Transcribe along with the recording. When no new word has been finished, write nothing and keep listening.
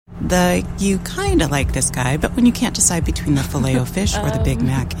The you kind of like this guy, but when you can't decide between the Filet-O-Fish or the Big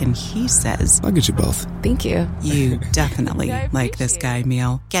Mac, and he says, I'll get you both. Thank you. You definitely like this guy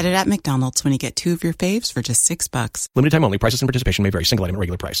meal. Get it at McDonald's when you get 2 of your faves for just $6. Limited time only. Prices and participation may vary. Single item at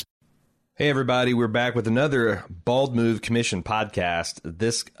regular price. Hey, everybody. We're back with another Bald Move Commission podcast.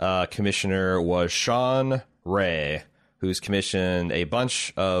 This commissioner was Sean Ray, who's commissioned a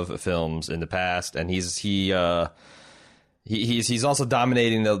bunch of films in the past, and he's also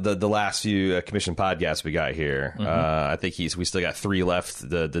dominating the last few commission podcasts we got here. I think we still got 3 left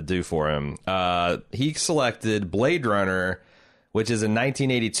to do for him. He selected Blade Runner, which is a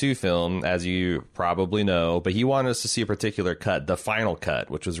 1982 film, as you probably know, but he wanted us to see a particular cut, the final cut,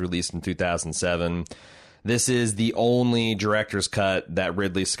 which was released in 2007. This is the only director's cut that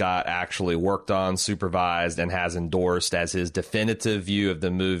Ridley Scott actually worked on, supervised, and has endorsed as his definitive view of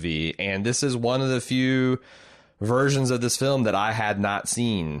the movie. And this is one of the few versions of this film that I had not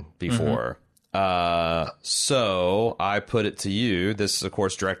seen before. So I put it to you. This is, of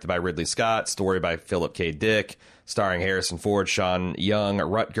course, directed by Ridley Scott, story by Philip K. Dick, starring Harrison Ford, Sean Young,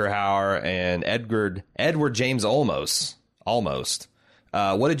 Rutger Hauer, and Edward James Olmos. Almost.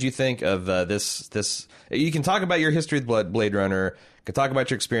 What did you think of this? You can talk about your history with Blade Runner. You can talk about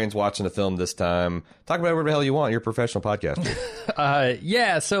your experience watching the film this time. Talk about whatever the hell you want. You're a professional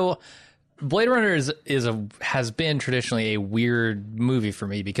podcaster. So Blade Runner has been traditionally a weird movie for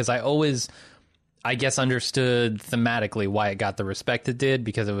me because I always, I guess, understood thematically why it got the respect it did,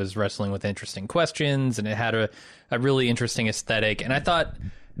 because it was wrestling with interesting questions and it had a really interesting aesthetic. And I thought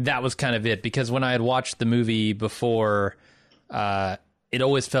that was kind of it, because when I had watched the movie before, it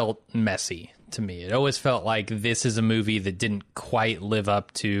always felt messy to me. It always felt like this is a movie that didn't quite live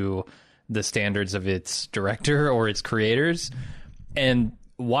up to the standards of its director or its creators. And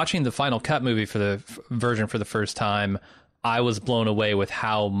watching the Final Cut movie for the version for the first time, I was blown away with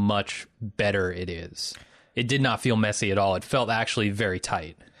how much better it is. It did not feel messy at all. It felt actually very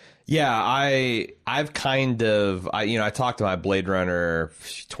tight. Yeah, I've kind of, I talked about Blade Runner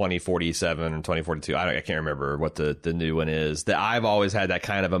 2047 and 2042. I can't remember what the new one is. That I've always had that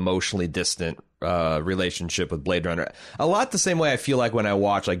kind of emotionally distant relationship with Blade Runner. A lot the same way I feel like when I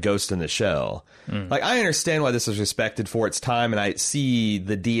watch like Ghost in the Shell. Like, I understand why this is respected for its time, and I see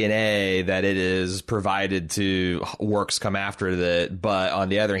the DNA that it is provided to works come after it. But on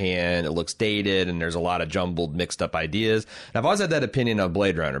the other hand, it looks dated, and there's a lot of jumbled, mixed up ideas. And I've always had that opinion of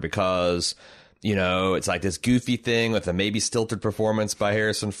Blade Runner because, you know, it's like this goofy thing with a maybe stilted performance by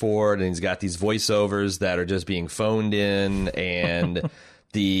Harrison Ford, and he's got these voiceovers that are just being phoned in, and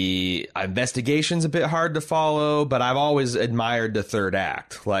the investigation's a bit hard to follow, but I've always admired the third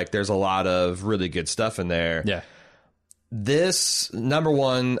act. Like, there's a lot of really good stuff in there. Yeah. This, number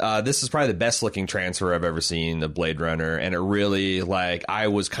one, this is probably the best looking transfer I've ever seen of Blade Runner. And it really, like, I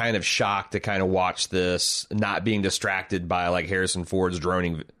was kind of shocked to kind of watch this, not being distracted by, like, Harrison Ford's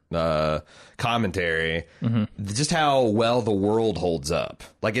droning commentary. Just how well the world holds up.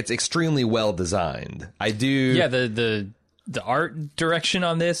 Like, it's extremely well designed. Yeah, the art direction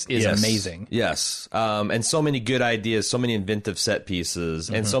on this is amazing. Yes. And so many good ideas, so many inventive set pieces,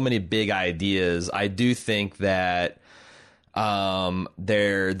 and so many big ideas. I do think that the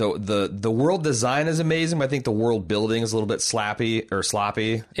world design is amazing, but I think the world building is a little bit sloppy.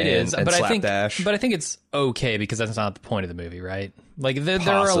 It is, but slapdash. I think it's okay, because that's not the point of the movie, right? Like, there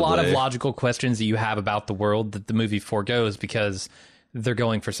are a lot of logical questions that you have about the world that the movie foregoes because they're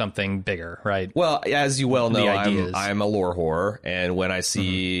going for something bigger, right? Well, as you well know, I'm a lore whore, and when I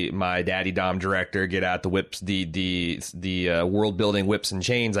see my daddy Dom director get out the whips, the world building whips and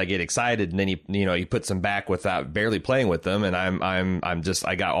chains, I get excited, and then he puts them back without barely playing with them, and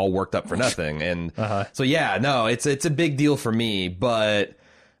I got all worked up for nothing, and so yeah, no, it's a big deal for me, but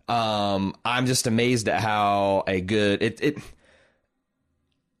I'm just amazed at how a good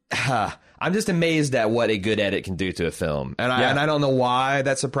I'm just amazed at what a good edit can do to a film. And I don't know why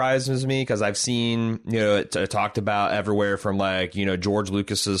that surprises me, because I've seen, it talked about everywhere from, like, George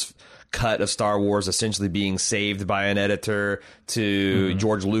Lucas's cut of Star Wars essentially being saved by an editor to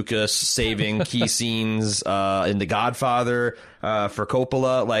George Lucas saving key scenes in The Godfather for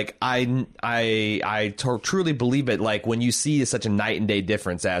Coppola. Like, I truly believe it. Like, when you see such a night and day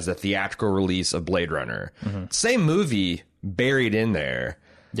difference as a theatrical release of Blade Runner, same movie buried in there.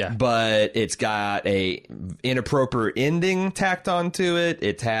 Yeah. But it's got a inappropriate ending tacked onto it.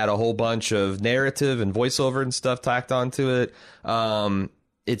 It's had a whole bunch of narrative and voiceover and stuff tacked onto it.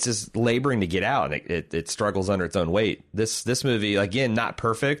 It's just laboring to get out, and it struggles under its own weight. This movie, again, not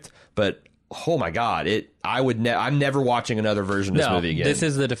perfect, but oh my God, I'm never watching another version of this movie again. This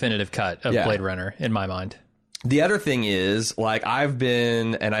is the definitive cut of Blade Runner in my mind. The other thing is, like, I've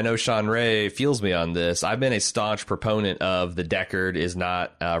been, and I know Sean Ray feels me on this, I've been a staunch proponent of the Deckard is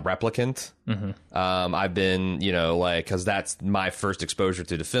not a replicant. I've been, you know, like, because that's my first exposure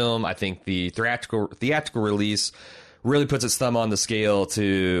to the film. I think the theatrical release really puts its thumb on the scale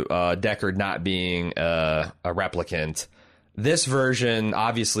to Deckard not being a replicant. This version,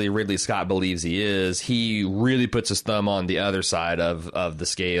 obviously, Ridley Scott believes he is. He really puts his thumb on the other side of the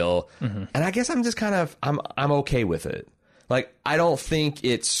scale, and I guess I'm just kind of I'm okay with it. Like, I don't think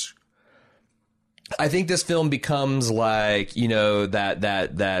it's. I think this film becomes like, you know,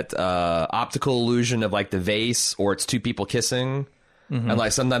 that optical illusion of like the vase, or it's two people kissing, and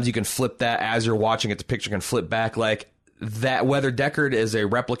like sometimes you can flip that as you're watching it. The picture can flip back like. That whether Deckard is a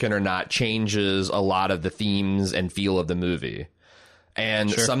replicant or not changes a lot of the themes and feel of the movie. And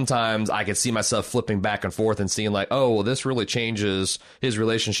sometimes I could see myself flipping back and forth and seeing like, oh, well, this really changes his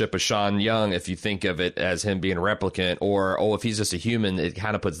relationship with Sean Young if you think of it as him being a replicant, or, oh, if he's just a human, it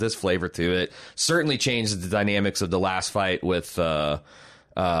kind of puts this flavor to it. Certainly changes the dynamics of the last fight with Rutger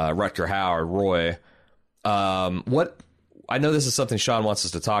Hauer, Roy. I know this is something Sean wants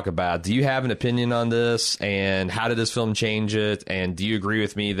us to talk about. Do you have an opinion on this? And how did this film change it? And do you agree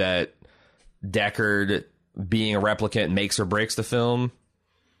with me that Deckard being a replicant makes or breaks the film?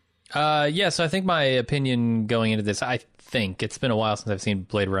 Yeah, so I think my opinion going into this, I think it's been a while since I've seen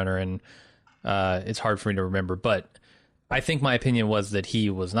Blade Runner, and it's hard for me to remember, but I think my opinion was that he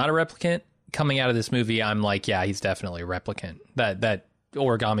was not a replicant. Coming out of this movie, I'm like, yeah, he's definitely a replicant. That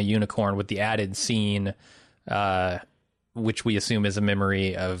origami unicorn with the added scene, which we assume is a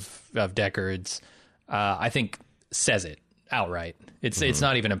memory of Deckard's, I think says it outright. It's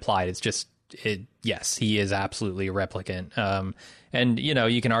not even implied. It's just, yes, he is absolutely a replicant. And, you know,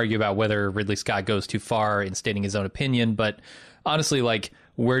 you can argue about whether Ridley Scott goes too far in stating his own opinion, but honestly, like,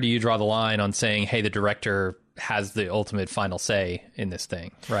 where do you draw the line on saying, hey, the director has the ultimate final say in this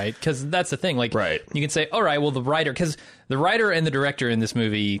thing, right? Because that's the thing. Like, you can say, all right, well, the writer, because the writer and the director in this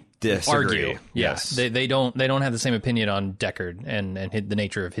movie argue. Yes, they don't have the same opinion on Deckard and the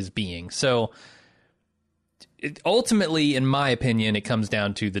nature of his being. So ultimately, in my opinion, it comes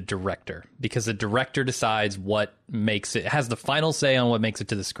down to the director, because the director decides what makes it, has the final say on what makes it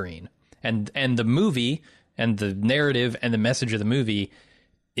to the screen, and the movie and the narrative and the message of the movie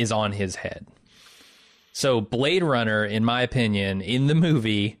is on his head. So Blade Runner, in my opinion, in the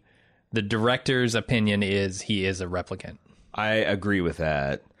movie, the director's opinion is he is a replicant. I agree with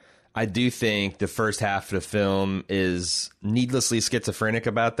that. I do think the first half of the film is needlessly schizophrenic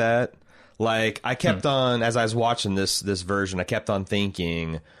about that. Like, I kept on, as I was watching this version, I kept on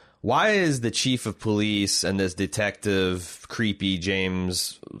thinking, why is the chief of police and this detective, creepy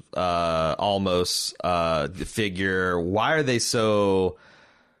James Olmos figure, why are they so...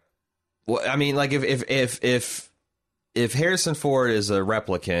 Well, I mean, like, if Harrison Ford is a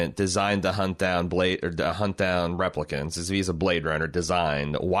replicant designed to hunt down replicants, if he's a Blade Runner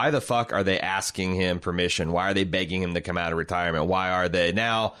designed, why the fuck are they asking him permission? Why are they begging him to come out of retirement? Why are they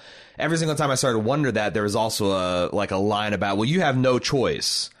now? Every single time I started to wonder that, there was also a line about, well, you have no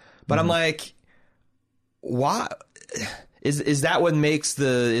choice. But I'm like, why? Is that what makes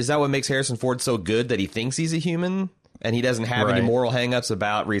Harrison Ford so good, that he thinks he's a human? And he doesn't have any moral hangups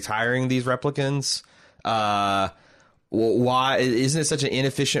about retiring these replicants. Why isn't it such an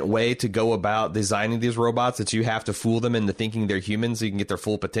inefficient way to go about designing these robots that you have to fool them into thinking they're humans so you can get their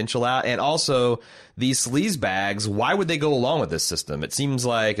full potential out? And also, these sleazebags, why would they go along with this system? It seems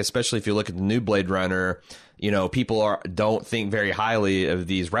like, especially if you look at the new Blade Runner, you know, people don't think very highly of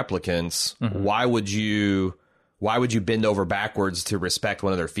these replicants. Why would you bend over backwards to respect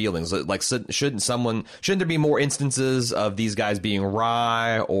one of their feelings? Like, shouldn't there be more instances of these guys being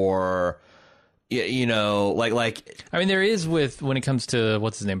wry, or, you know, like I mean, there is when it comes to,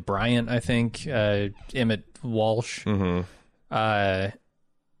 what's his name, Bryant, I think, Emmett Walsh. That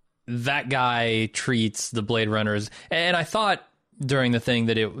guy treats the Blade Runners, and I thought during the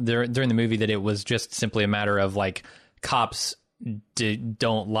movie that it was just simply a matter of, like, cops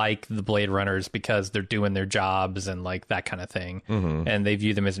don't like the Blade Runners because they're doing their jobs and, like, that kind of thing, and they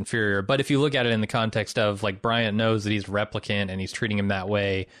view them as inferior. But if you look at it in the context of, like, Bryant knows that he's a replicant and he's treating him that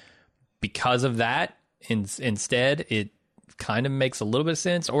way because of that, instead, it kind of makes a little bit of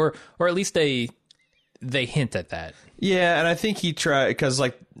sense, or at least they hint at that. Yeah, and I think he tried, because,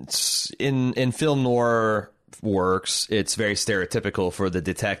 like, in film noir works, it's very stereotypical for the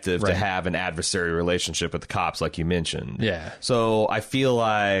detective to have an adversary relationship with the cops, like you mentioned. Yeah. So I feel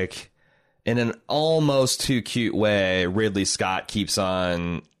like, in an almost too cute way, Ridley Scott keeps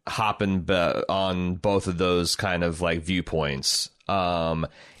on hopping on both of those kind of, like, viewpoints.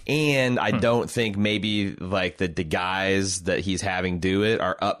 And I don't think maybe like the guys that he's having do it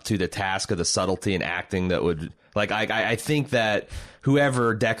are up to the task of the subtlety and acting that would like. I think that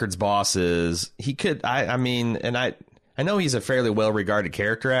whoever Deckard's boss is, he could. I mean, and I know he's a fairly well regarded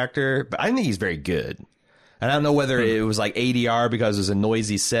character actor, but I think he's very good. And I don't know whether it was like ADR because it was a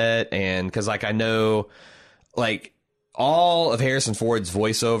noisy set, and because like I know like. All of Harrison Ford's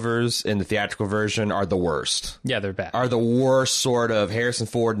voiceovers in the theatrical version are the worst. Yeah, they're bad. Are the worst sort of Harrison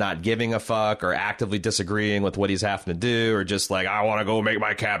Ford not giving a fuck or actively disagreeing with what he's having to do or just like, I want to go make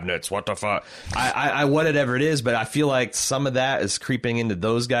my cabinets. What the fuck? I whatever it is, but I feel like some of that is creeping into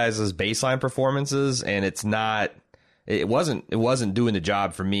those guys' baseline performances, and it's not. It wasn't doing the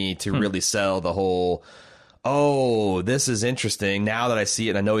job for me to really sell the whole. Oh, this is interesting. Now that I see it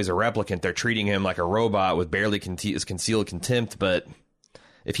and I know he's a replicant, they're treating him like a robot with barely concealed contempt. But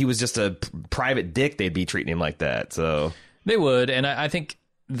if he was just a private dick, they'd be treating him like that. So they would. And I think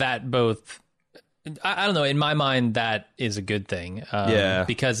that both, I don't know, in my mind, that is a good thing.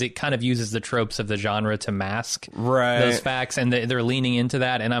 Because it kind of uses the tropes of the genre to mask those facts. And they're leaning into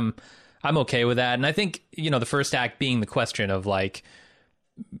that. And I'm okay with that. And I think, the first act being the question of like,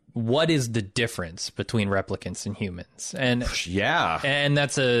 what is the difference between replicants and humans? And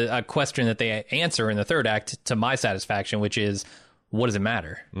that's a question that they answer in the third act to my satisfaction, which is, what does it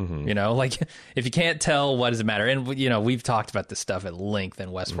matter? Like if you can't tell, what does it matter? And we've talked about this stuff at length in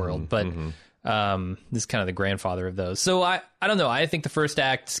Westworld, but this is kind of the grandfather of those. So I don't know. I think the first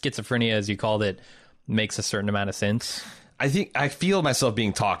act, schizophrenia, as you called it, makes a certain amount of sense. I feel myself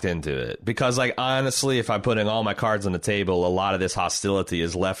being talked into it because, like, honestly, if I'm putting all my cards on the table, a lot of this hostility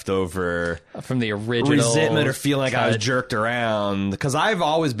is left over from the original resentment or feeling like I was jerked around. Because I've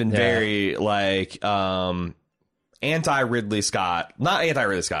always been very like anti Ridley Scott, not anti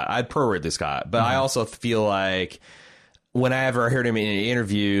Ridley Scott. I'm pro Ridley Scott, but I also feel like whenever I heard him in an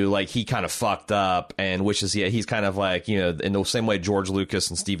interview, like he kind of fucked up and wishes he's kind of like, in the same way George Lucas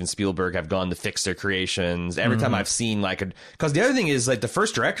and Steven Spielberg have gone to fix their creations. Every time I've seen because the other thing is like the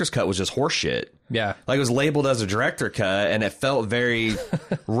first director's cut was just horseshit. Yeah. Like it was labeled as a director cut and it felt very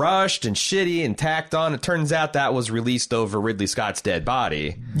rushed and shitty and tacked on. It turns out that was released over Ridley Scott's dead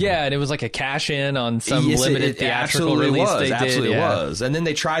body. Yeah. And it was like a cash in on some limited theatrical release they did. Absolutely was. And then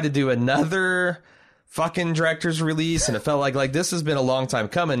they tried to do another fucking director's release, and it felt like this has been a long time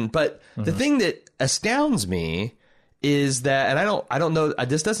coming. But the thing that astounds me is that, and I don't know,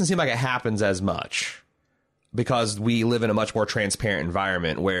 this doesn't seem like it happens as much because we live in a much more transparent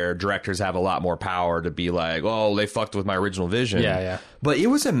environment where directors have a lot more power to be like, oh, they fucked with my original vision. Yeah. But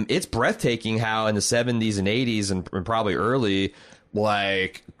it's breathtaking how in the 70s and 80s and probably early,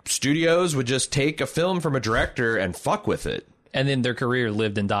 like studios would just take a film from a director and fuck with it. And then their career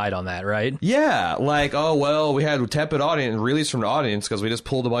lived and died on that, right? Yeah, like, oh, well, we had a tepid audience, release from the audience because we just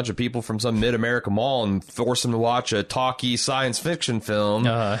pulled a bunch of people from some mid-America mall and forced them to watch a talky science fiction film.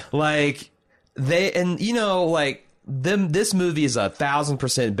 Like, this movie is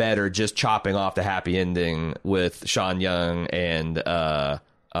 1,000% better just chopping off the happy ending with Sean Young and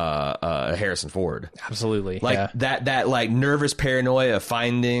Harrison Ford. Absolutely. Like that like nervous paranoia of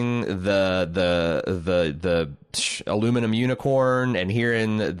finding the aluminum unicorn and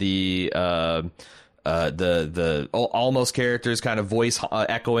hearing the almost characters kind of voice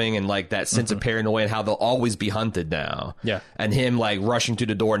echoing and like that sense of paranoia and how they'll always be hunted now. Yeah. And him like rushing through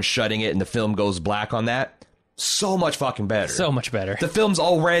the door and shutting it and the film goes black on that. So much fucking better. So much better. The film's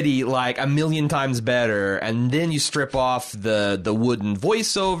already like 1,000,000 times better, and then you strip off the wooden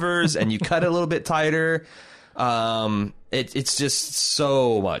voiceovers and you cut it a little bit tighter. It's just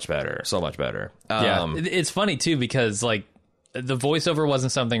so much better. So much better. It's funny too because like the voiceover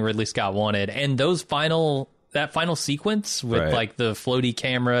wasn't something Ridley Scott wanted, and that final sequence with like the floaty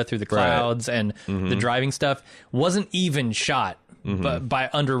camera through the clouds and the driving stuff wasn't even shot. But by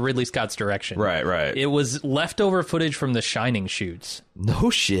under Ridley Scott's direction. Right. It was leftover footage from the Shining shoots. No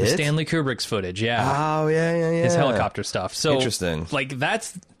shit. Stanley Kubrick's footage, yeah. Oh, yeah. His helicopter stuff. So, interesting. Like,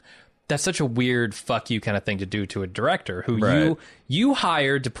 that's such a weird fuck you kind of thing to do to a director who you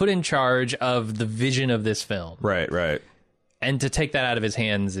hired to put in charge of the vision of this film. Right. And to take that out of his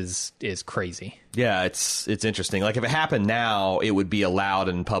hands is crazy. Yeah, it's interesting. Like if it happened now, it would be allowed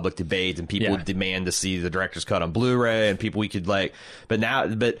in public debate, and people would demand to see the director's cut on Blu-ray, and we could like. But now,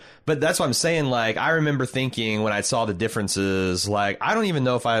 but that's what I'm saying. Like I remember thinking when I saw the differences, like I don't even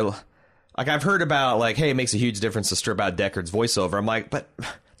know if I've heard about like, hey, it makes a huge difference to strip out Deckard's voiceover. I'm like, but.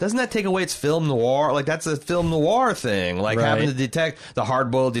 Doesn't that take away its film noir? Like, that's a film noir thing. Like, having to detect the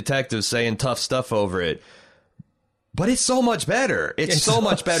hard-boiled detective saying tough stuff over it. But it's so much better. It's so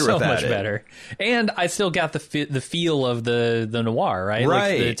much better so without much it. better. And I still got the feel of the noir, right? Right.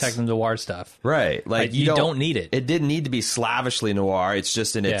 Like the detective noir stuff. Right. Like you don't need it. It didn't need to be slavishly noir. It's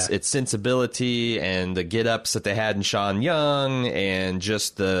just in its sensibility and the get-ups that they had in Sean Young and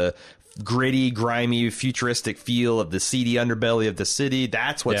just the gritty, grimy, futuristic feel of the seedy underbelly of the city.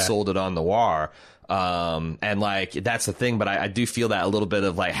 That's what sold it on noir. And like, that's the thing, but I do feel that a little bit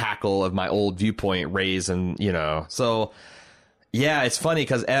of like hackle of my old viewpoint raise and, you know, so yeah, it's funny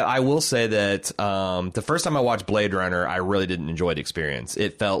because I will say that, the first time I watched Blade Runner, I really didn't enjoy the experience.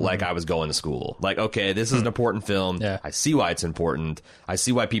 It felt like I was going to school. Like, okay, this is an important film. Yeah. I see why it's important. I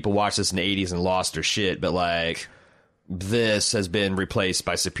see why people watched this in the 80s and lost their shit, but like, this has been replaced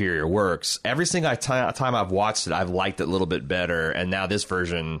by superior works. Every single time I've watched it, I've liked it a little bit better. And now this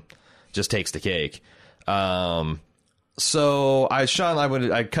version just takes the cake. So I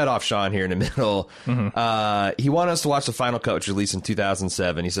cut off Sean here in the middle. He wanted us to watch the final cut, which was released in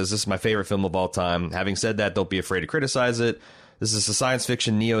 2007. He says, this is my favorite film of all time. Having said that, don't be afraid to criticize it. This is a science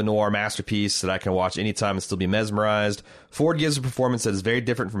fiction neo-noir masterpiece that I can watch anytime and still be mesmerized. Ford gives a performance that is very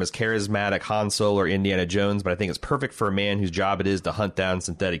different from his charismatic Han Solo or Indiana Jones, but I think it's perfect for a man whose job it is to hunt down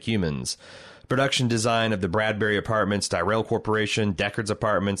synthetic humans. Production design of the Bradbury Apartments, Tyrell Corporation, Deckard's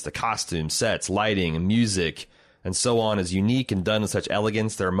Apartments, the costumes, sets, lighting, music, and so on is unique and done with such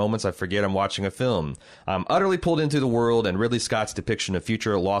elegance. There are moments I forget I'm watching a film. I'm utterly pulled into the world and Ridley Scott's depiction of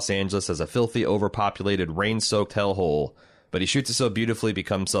future Los Angeles as a filthy, overpopulated, rain-soaked hellhole. But he shoots it so beautifully,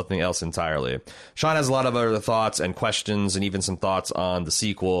 becomes something else entirely. Sean has a lot of other thoughts and questions and even some thoughts on the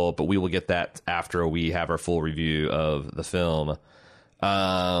sequel, but we will get that after we have our full review of the film.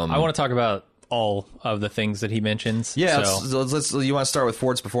 I want to talk about all of the things that he mentions. Yeah, so. let's you want to start with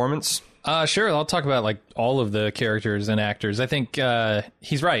Ford's performance? Sure. I'll talk about like all of the characters and actors. I think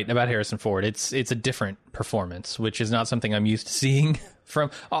he's right about Harrison Ford. It's a different performance, which is not something I'm used to seeing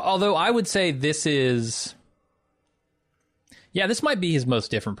from. Although I would say this might be his most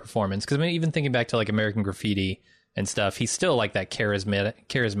different performance, because I mean, even thinking back to like American Graffiti and stuff, he's still like that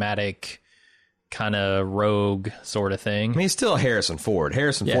charismatic kind of rogue sort of thing. I mean, he's still Harrison Ford.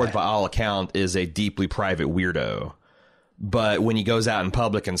 Harrison Ford, by all account, is a deeply private weirdo. But when he goes out in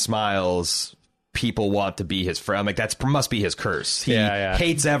public and smiles, people want to be his friend. Like, must be his curse. He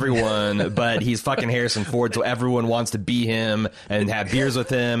hates everyone, but he's fucking Harrison Ford, so everyone wants to be him and have beers with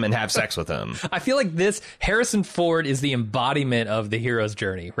him and have sex with him. I feel like Harrison Ford is the embodiment of the hero's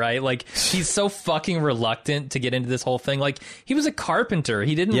journey, right? Like, he's so fucking reluctant to get into this whole thing. Like, he was a carpenter.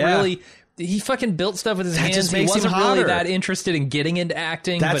 He didn't really... He fucking built stuff with his hands. He wasn't really that interested in getting into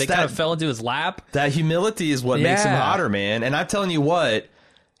acting, but it kind of fell into his lap. That humility is what makes him hotter, man. And I'm telling you what,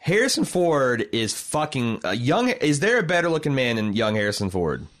 Harrison Ford is fucking young. Is there a better looking man than young Harrison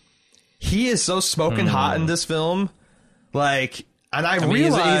Ford? He is so smoking hot in this film. Like, and I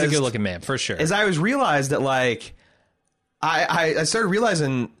realized he's a good looking man for sure. As I realized that, like, I started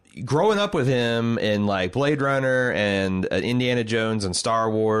realizing, growing up with him in like Blade Runner and Indiana Jones and Star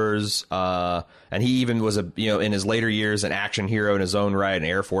Wars, and he even was in his later years an action hero in his own right, and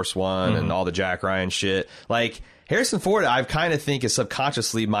Air Force One and all the Jack Ryan shit. Like, Harrison Ford, I kind of think is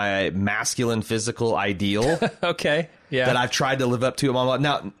subconsciously my masculine physical ideal. Okay, yeah, that I've tried to live up to.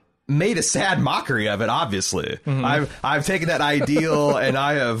 Now, made a sad mockery of it, obviously. I've taken that ideal and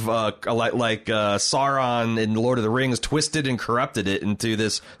I have like Sauron in Lord of the Rings, twisted and corrupted it into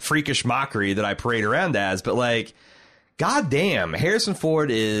this freakish mockery that I parade around as. But like, goddamn, Harrison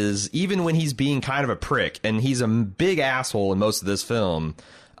Ford is, even when he's being kind of a prick, and he's a big asshole in most of this film,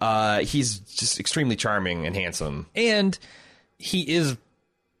 he's just extremely charming and handsome. And he is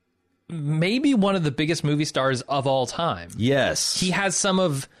maybe one of the biggest movie stars of all time. Yes. He has some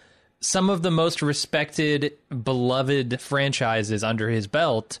of the most respected, beloved franchises under his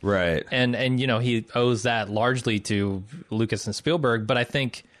belt. Right. And he owes that largely to Lucas and Spielberg, but I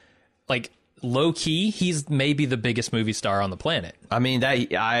think, like, low key, he's maybe the biggest movie star on the planet. I mean,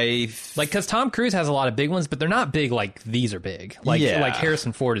 because Tom Cruise has a lot of big ones, but they're not big like these are big. Like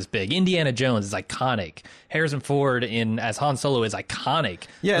Harrison Ford is big. Indiana Jones is iconic. Harrison Ford as Han Solo is iconic.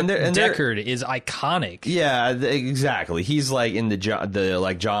 Yeah, and Deckard is iconic. Yeah, exactly. He's like in the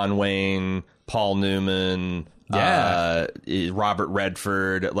like John Wayne, Paul Newman. Robert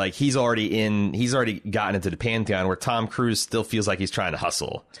Redford, like he's already gotten into the pantheon, where Tom Cruise still feels like he's trying to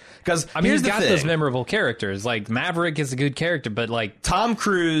hustle. Because he's got those memorable characters. Like Maverick is a good character, but like Tom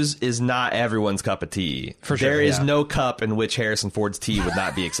Cruise is not everyone's cup of tea. For sure, there is no cup in which Harrison Ford's tea would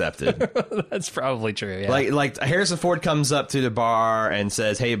not be accepted. That's probably true. Yeah. Like Harrison Ford comes up to the bar and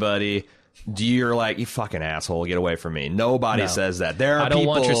says, "Hey, buddy, you're like, you fucking asshole, get away from me. Nobody says that. There are I don't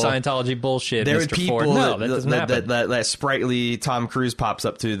people, want your Scientology bullshit, there are Mr. people Ford. No, that doesn't happen. that sprightly Tom Cruise pops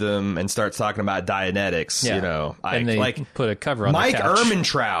up to them and starts talking about Dianetics. Yeah. You know, and they like put a cover on Mike the couch.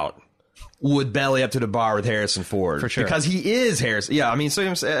 Ehrmantraut would belly up to the bar with Harrison Ford For sure. because he is Harrison. Yeah, I mean, so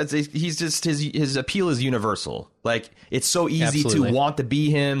he's just his appeal is universal. Like, it's so easy Absolutely. to want to be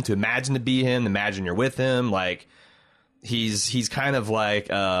him, to imagine imagine you're with him. Like, he's kind of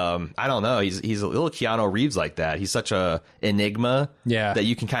like I don't know. He's a little Keanu Reeves like that. He's such a enigma. Yeah. That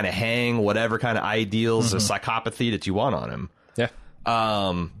you can kind of hang whatever kind of ideals or psychopathy that you want on him. Yeah.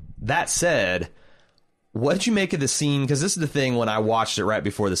 That said, what did you make of the scene? Because this is the thing when I watched it right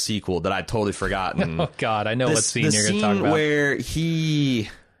before the sequel that I'd totally forgotten. Oh, God. I know what scene you're going to talk about. Where he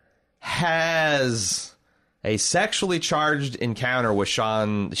has a sexually charged encounter with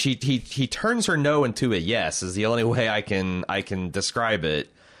Sean. He turns her no into a yes is the only way I can describe it.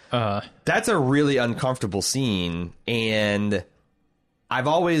 That's a really uncomfortable scene, and I've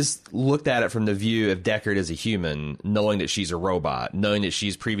always looked at it from the view of Deckard as a human, knowing that she's a robot, knowing that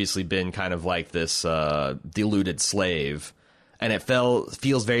she's previously been kind of like this deluded slave, and it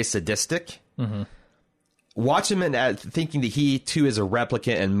feels very sadistic. Mm-hmm. Watch him and thinking that he too is a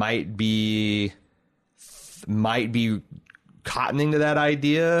replicant and might be cottoning to that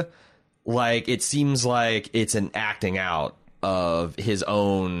idea. Like, it seems like it's an acting out of his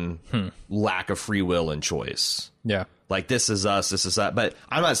own lack of free will and choice. Yeah. Like, this is us, this is that. But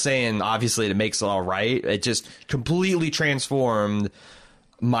I'm not saying, obviously, it makes it all right. It just completely transformed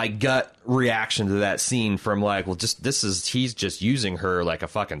my gut reaction to that scene from, like, well, he's just using her like a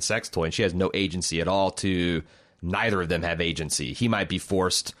fucking sex toy, and she has no agency at all, to neither of them have agency. He might be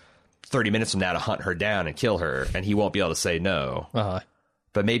forced 30 minutes from now to hunt her down and kill her, and he won't be able to say no.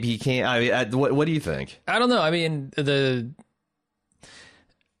 But maybe he can't. I mean, what do you think? I don't know. I mean, the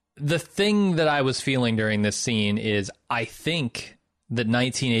thing that I was feeling during this scene is I think that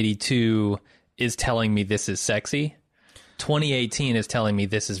 1982 is telling me this is sexy. 2018 is telling me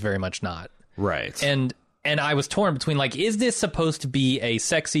this is very much not. Right. And I was torn between, like, is this supposed to be a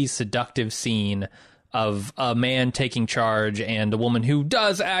sexy, seductive scene of a man taking charge and a woman who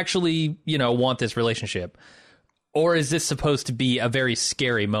does actually, you know, want this relationship? Or is this supposed to be a very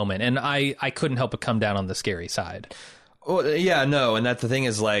scary moment? And I couldn't help but come down on the scary side. Well, yeah, no, and that's the thing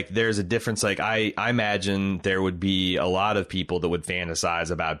is, like, there's a difference. Like, I imagine there would be a lot of people that would fantasize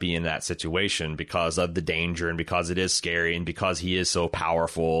about being in that situation because of the danger and because it is scary and because he is so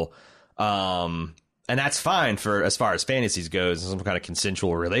powerful. And that's fine for as far as fantasies goes, some kind of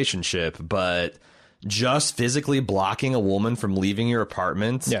consensual relationship, but just physically blocking a woman from leaving your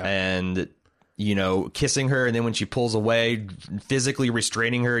apartment and, you know, kissing her, and then when she pulls away, physically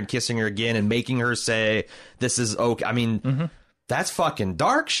restraining her and kissing her again and making her say, this is okay. I mean, that's fucking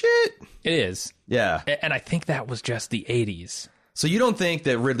dark shit. It is. Yeah. And I think that was just the 80s. So you don't think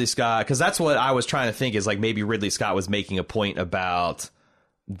that Ridley Scott, because that's what I was trying to think, is like maybe Ridley Scott was making a point about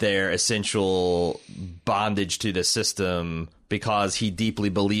their essential bondage to the system because he deeply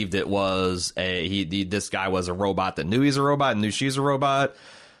believed it was this guy was a robot that knew he's a robot and knew she's a robot.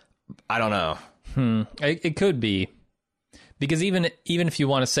 I don't know. It could be, because even if you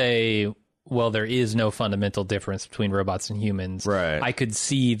want to say, well, there is no fundamental difference between robots and humans, right? I could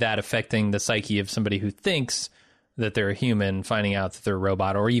see that affecting the psyche of somebody who thinks that they're a human, finding out that they're a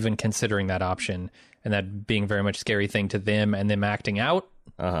robot, or even considering that option, and that being a very much scary thing to them, and them acting out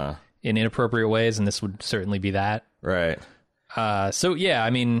in inappropriate ways, and this would certainly be that. Right. So, yeah, I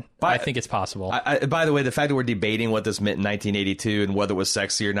mean, I think it's possible. By the way, the fact that we're debating what this meant in 1982 and whether it was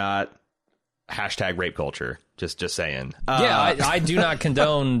sexy or not, hashtag rape culture. Just saying. I do not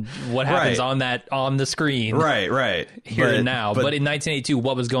condone what happens on the screen. Right. Here and now. But in 1982,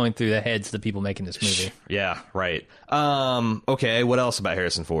 what was going through the heads of the people making this movie? Yeah, right. Okay, what else about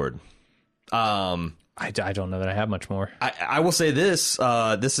Harrison Ford? I don't know that I have much more. I will say this.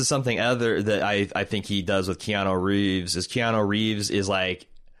 This is something other that I think he does with Keanu Reeves. Keanu Reeves is like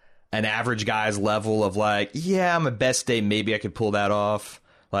an average guy's level of like, yeah, on my best day, maybe I could pull that off.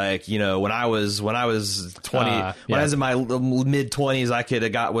 Like, you know, when I was 20, when I was in my mid 20s, I could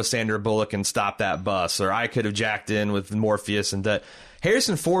have got with Sandra Bullock and stopped that bus, or I could have jacked in with Morpheus and that.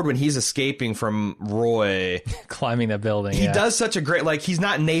 Harrison Ford, when he's escaping from Roy, climbing that building, he does such a great, like, he's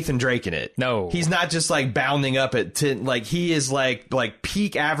not Nathan Drake in it. No, he's not just like bounding up at 10, like he is like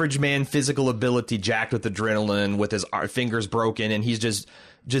peak average man physical ability, jacked with adrenaline, with his fingers broken, and he's just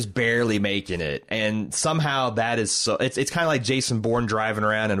just barely making it, and somehow that is so. It's kind of like Jason Bourne driving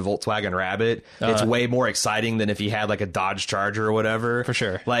around in a Volkswagen Rabbit. It's way more exciting than if he had like a Dodge Charger or whatever. For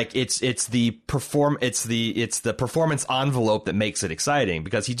sure. Like it's the performance envelope that makes it exciting,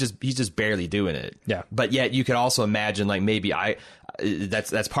 because he's just barely doing it. Yeah. But yet you could also imagine, like, maybe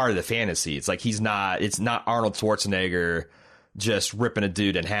that's part of the fantasy. It's like it's not Arnold Schwarzenegger just ripping a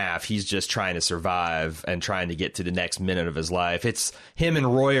dude in half. He's just trying to survive and trying to get to the next minute of his life. It's him and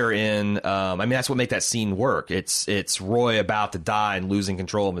Roy are in, I mean, that's what make that scene work. It's Roy about to die and losing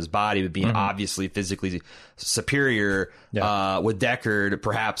control of his body, but being obviously physically superior, with Deckard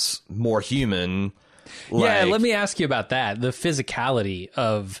perhaps more human. Yeah, let me ask you about that. The physicality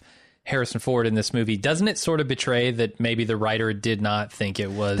of Harrison Ford in this movie, doesn't it sort of betray that maybe the writer did not think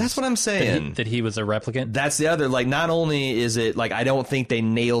it was... That's what I'm saying. That he was a replicant? That's the other, like, not only is it, like, I don't think they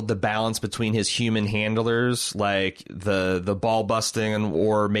nailed the balance between his human handlers, like the ball busting,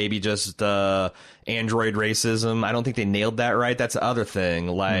 or maybe just android racism. I don't think they nailed that right. That's the other thing.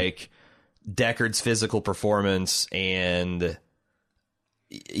 Like, Deckard's physical performance and...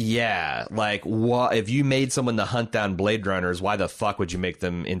 Yeah, like, what if you made someone to hunt down Blade Runners? Why the fuck would you make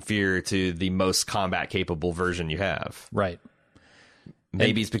them inferior to the most combat capable version you have? Right.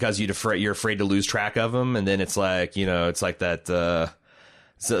 Maybe it's because you're afraid to lose track of them, and then it's like, you know, it's like that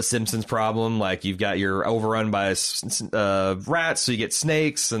Simpsons problem. Like, you're overrun by rats, so you get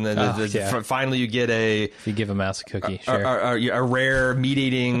snakes, and then finally you get if you give a mouse a cookie, a rare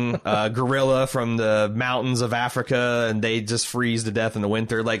meat-eating gorilla from the mountains of Africa, and they just freeze to death in the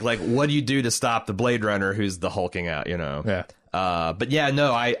winter. Like what do you do to stop the Blade Runner who's the hulking out? You know? Yeah. But yeah,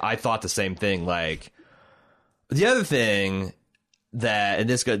 no, I thought the same thing. Like, the other thing that, and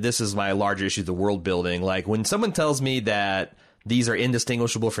this is my larger issue, the world building. Like, when someone tells me that these are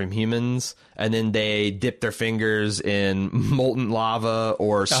indistinguishable from humans, and then they dip their fingers in molten lava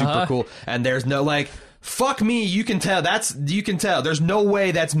or super cool, and there's no, like, fuck me, you can tell. There's no way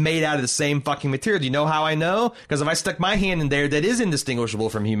that's made out of the same fucking material. Do you know how I know? Because if I stuck my hand in there that is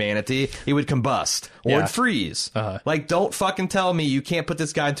indistinguishable from humanity, it would combust or it'd freeze. Like, don't fucking tell me you can't put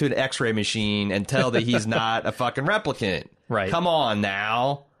this guy into an X-ray machine and tell that he's not a fucking replicant. Right. Come on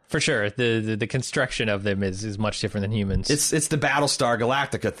now. For sure, the construction of them is much different than humans. It's the Battlestar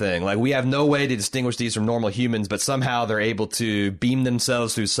Galactica thing. Like, we have no way to distinguish these from normal humans, but somehow they're able to beam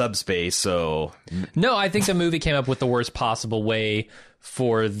themselves through subspace. So no, I think the movie came up with the worst possible way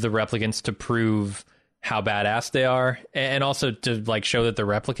for the replicants to prove how badass they are, and also to, like, show that they're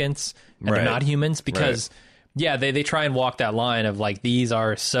replicants and they're not humans. Because yeah, they try and walk that line of, like, these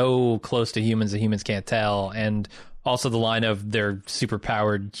are so close to humans that humans can't tell, and also the line of they're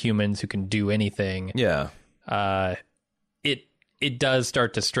superpowered humans who can do anything. Yeah. It does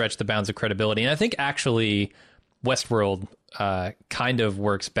start to stretch the bounds of credibility. And I think actually Westworld kind of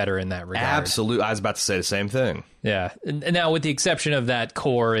works better in that regard. Absolutely. I was about to say the same thing. Yeah. And now, with the exception of that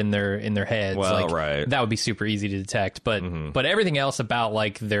core in their heads, well, like, that would be super easy to detect. But but everything else about,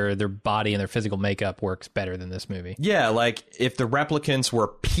 like, their body and their physical makeup works better than this movie. Yeah, like, if the replicants were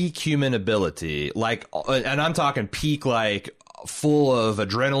peak human ability, like, and I'm talking peak, like, full of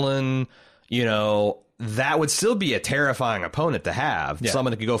adrenaline, you know, that would still be a terrifying opponent to have. Yeah. Someone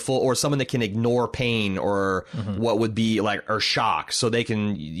that could go full, or someone that can ignore pain or what would be like, or shock. So they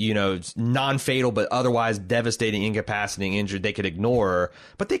can, you know, non-fatal, but otherwise devastating, incapacitating, injured, they could ignore,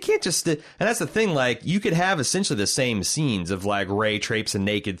 but they can't just, and that's the thing, like, you could have essentially the same scenes of, like, Ray traipsing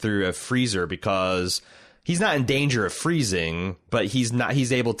naked through a freezer, because he's not in danger of freezing, but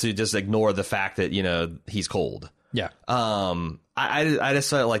he's able to just ignore the fact that, you know, he's cold. Yeah. I just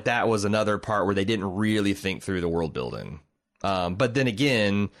felt like that was another part where they didn't really think through the world building. But then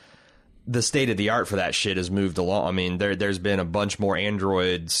again, the state of the art for that shit has moved along. I mean, there's been a bunch more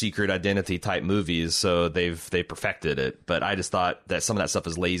Android secret identity type movies, so they perfected it. But I just thought that some of that stuff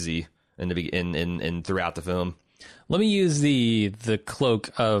is lazy in throughout the film. Let me use the cloak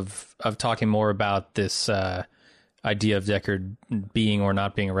of talking more about this idea of Deckard being or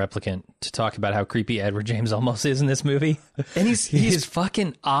not being a replicant to talk about how creepy Edward James Olmos is in this movie. And his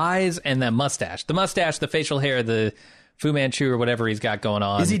fucking eyes and that mustache. The mustache, the facial hair, the Fu Manchu or whatever he's got going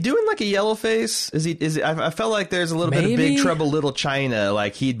on. Is he doing like a yellow face? I felt like there's a little bit of Big Trouble Little China,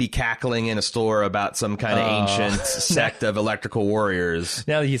 like he'd be cackling in a store about some kind of ancient sect of electrical warriors.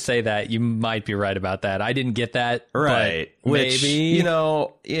 Now that you say that, you might be right about that. I didn't get that. Right. Which, maybe. You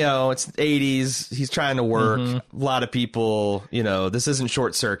know, it's 80s. He's trying to work. A lot of people, you know, this isn't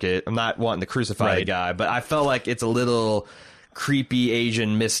Short Circuit. I'm not wanting to crucify the guy, but I felt like it's a little creepy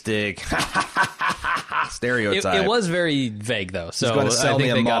Asian mystic stereotype. It was very vague though, so He's going to sell I think me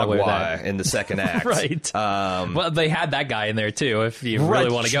a they got away with that. Mogwai in the second act. Right. Well, they had that guy in there too. If you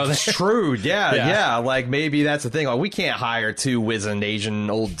really want to go there, True. Yeah, Yeah. yeah. Like maybe that's the thing. Like we can't hire two wizened Asian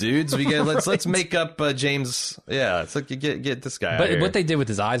old dudes. We get let's make up James. Yeah, it's like you get this guy. out but here. what they did with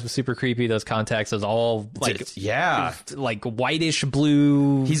his eyes was super creepy. Those contacts, those all like yeah, like whitish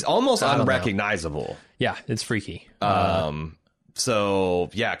blue. he's almost I don't know. unrecognizable. Yeah, it's freaky. So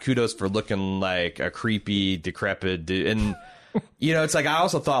yeah, kudos for looking like a creepy, decrepit dude. And you know, it's like I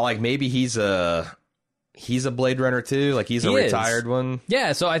also thought like maybe he's a Blade Runner too. Like he's a He is. retired one.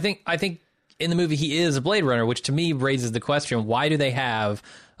 Yeah, so I think in the movie he is a Blade Runner, which to me raises the question: why do they have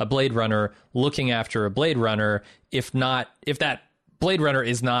a Blade Runner looking after a Blade Runner if that Blade Runner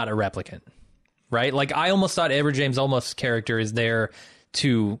is not a replicant, right? Like I almost thought Edward James Olmos' character is there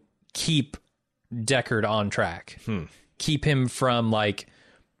to keep Deckard on track, keep him from like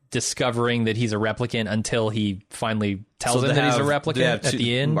discovering that he's a replicant until he finally tells him that he's a replicant at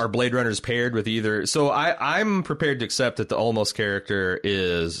the end. Are Blade Runners paired with either? So I'm prepared to accept that the Olmos character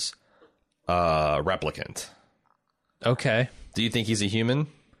is a replicant. Okay, Do you think he's a human?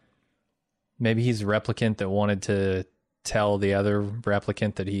 maybe he's a replicant that wanted to tell the other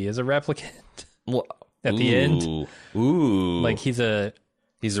replicant that he is a replicant. Well, At the end? Ooh. Like he's a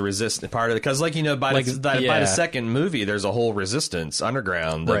resistant part of it. Because, like, you know, by the second movie, there's a whole resistance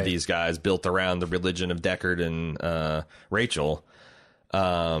underground of Right. these guys built around the religion of Deckard and Rachel.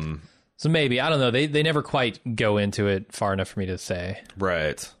 So maybe, I don't know. They never quite go into it far enough for me to say.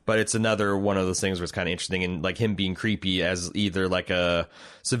 Right. But it's another one of those things where it's kind of interesting, and like him being creepy as either like a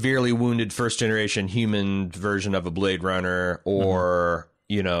severely wounded first generation human version of a Blade Runner or,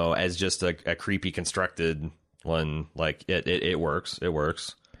 you know, as just a creepy constructed one. Like it works. It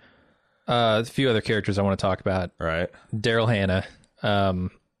works. A few other characters I want to talk about. Right. Daryl Hannah.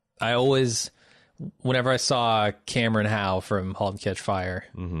 I always, whenever I saw Cameron Howe from *Halt and Catch Fire*,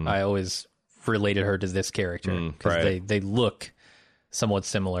 I always related her to this character because right. they look somewhat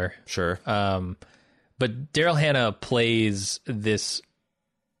similar. Sure. But Daryl Hannah plays this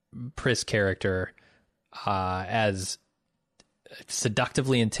Pris character as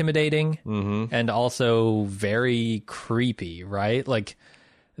seductively intimidating and also very creepy, right? Like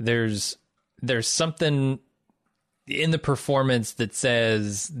there's something in the performance that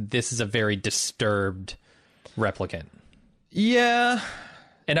says this is a very disturbed replicant. Yeah.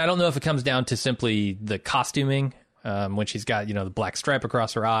 And I don't know if it comes down to simply the costuming, when she's got, you know, the black stripe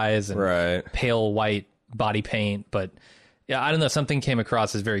across her eyes and Right. pale white body paint, but yeah, I don't know, something came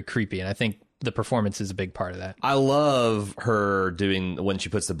across as very creepy, and I think the performance is a big part of that. I love her doing when she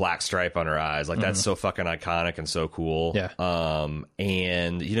puts the black stripe on her eyes. Like that's so fucking iconic and so cool. Yeah.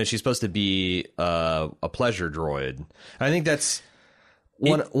 And you know she's supposed to be a pleasure droid. And I think that's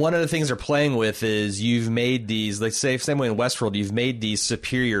one of the things they're playing with is you've made these, like say same way in Westworld, you've made these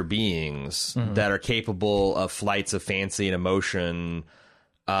superior beings that are capable of flights of fancy and emotion.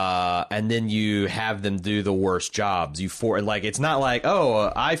 And then you have them do the worst jobs. Like it's not like,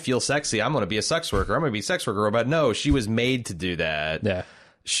 oh, I feel sexy, I'm going to be a sex worker, I'm going to be a sex worker robot. No, she was made to do that. Yeah.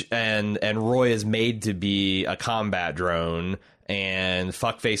 And Roy is made to be a combat drone, and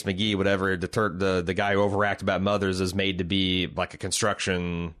Fuckface McGee, whatever, the guy who overacted about mothers, is made to be like a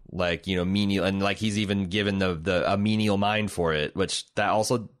construction, like, you know, menial, and like he's even given a menial mind for it, which that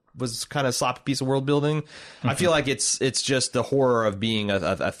also was kind of sloppy piece of world building. I feel like it's just the horror of being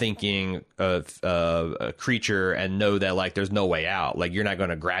a thinking a creature and know that like there's no way out. Like you're not going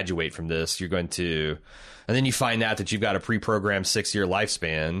to graduate from this. You're going to, and then you find out that you've got a pre-programmed 6-year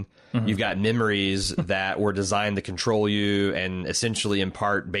lifespan. You've got memories that were designed to control you and essentially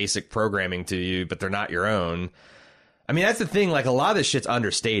impart basic programming to you, but they're not your own. I mean, that's the thing. Like a lot of this shit's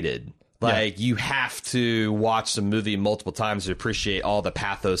understated. Like, you have to watch the movie multiple times to appreciate all the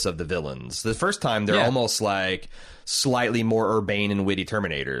pathos of the villains. The first time, they're almost like slightly more urbane and witty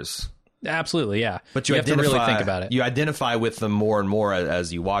Terminators. Absolutely, yeah. But you have to really think about it. You identify with them more and more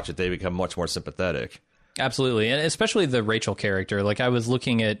as you watch it. They become much more sympathetic. Absolutely, and especially the Rachel character. Like, I was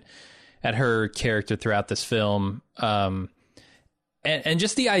looking at her character throughout this film, and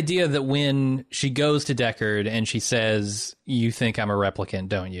just the idea that when she goes to Deckard and she says, "You think I'm a replicant,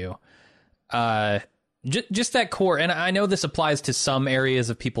 don't you?" Just that core, and I know this applies to some areas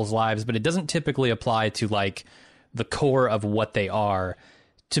of people's lives, but it doesn't typically apply to like the core of what they are.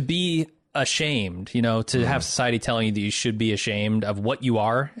 To be ashamed, you know, to have society telling you that you should be ashamed of what you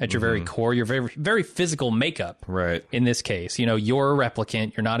are at your very core, your very, very physical makeup. Right. In this case, you know, you're a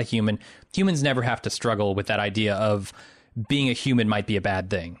replicant, you're not a human. Humans never have to struggle with that idea of being a human might be a bad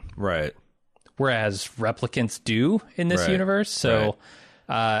thing. Right. Whereas replicants do in this universe. So,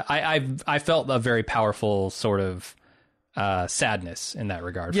 I felt a very powerful sort of sadness in that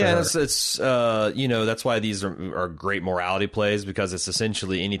regard. Yeah, for her. it's that's why these are great morality plays, because it's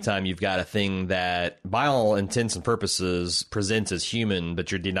essentially anytime you've got a thing that by all intents and purposes presents as human, but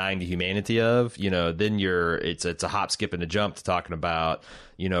you're denying the humanity of, then it's a hop, skip, and a jump to talking about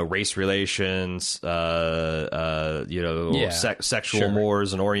race relations, sexual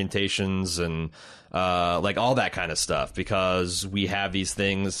mores and orientations and like all that kind of stuff, because we have these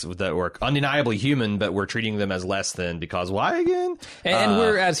things that were undeniably human, but we're treating them as less than, because why again? And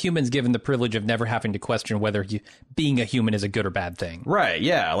we're, as humans, given the privilege of never having to question whether being a human is a good or bad thing. Right,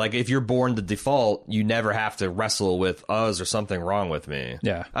 yeah. Like, if you're born the default, you never have to wrestle with, is there something wrong with me?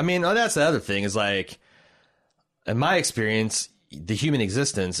 Yeah. I mean, that's the other thing, is like, in my experience, the human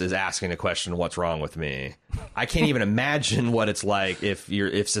existence is asking the question, what's wrong with me? I can't even imagine what it's like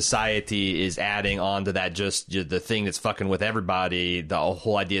if society is adding on to that, just the thing that's fucking with everybody, the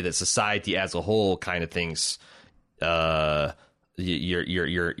whole idea that society as a whole kind of thinks you're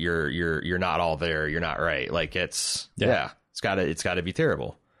not all there, you're not right. Like, it's gotta be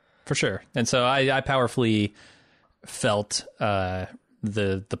terrible. For sure. And so I powerfully felt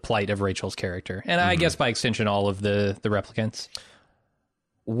the plight of Rachel's character, and I guess by extension all of the replicants.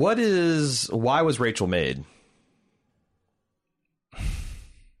 Why was Rachel made?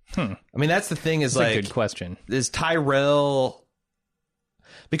 I mean, that's the thing, is That's like, a good question. Is Tyrell,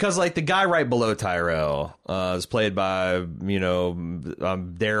 because like the guy right below Tyrell is played by Daryl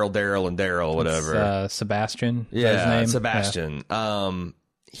whatever, Sebastian. Is that his name? Sebastian. Yeah.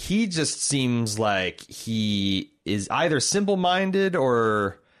 He just seems like he is either simple-minded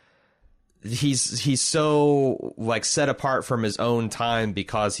or he's so like set apart from his own time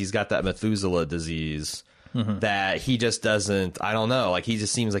because he's got that Methuselah disease that he just doesn't, I don't know, like he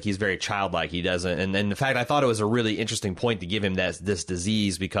just seems like he's very childlike. He doesn't, and in fact, I thought it was a really interesting point to give him this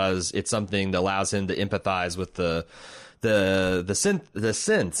disease, because it's something that allows him to empathize with the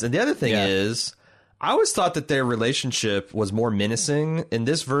synths. And the other thing is, I always thought that their relationship was more menacing in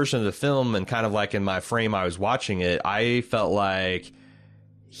this version of the film, and kind of like in my frame I was watching it, I felt like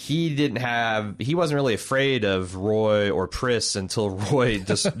he wasn't really afraid of Roy or Pris until Roy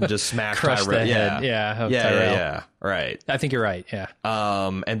just smashed crushed Tyrell. the head. Yeah, right. I think you're right. Yeah.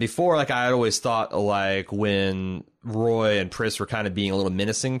 And before, like, I had always thought, like, when Roy and Pris were kind of being a little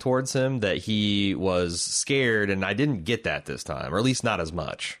menacing towards him, that he was scared, and I didn't get that this time, or at least not as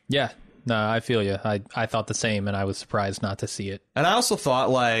much. Yeah. No, I feel you. I thought the same, and I was surprised not to see it. And I also thought,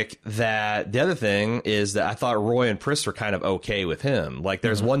 like, that the other thing is that I thought Roy and Pris were kind of okay with him. Like,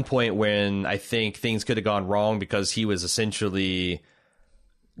 there's one point when I think things could have gone wrong because he was essentially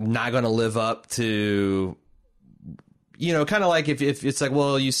not going to live up to, kind of like if it's like,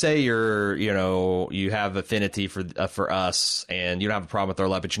 well, you say you have affinity for us and you don't have a problem with our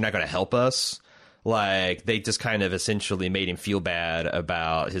love, but you're not going to help us. Like, they just kind of essentially made him feel bad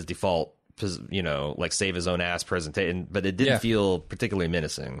about his default, like, save his own ass presentation, but it didn't feel particularly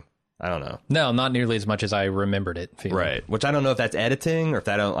menacing. I don't know. No, not nearly as much as I remembered it feeling. Right. Which I don't know if that's editing, or if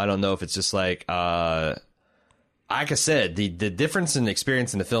I don't know if it's just like I said, the difference in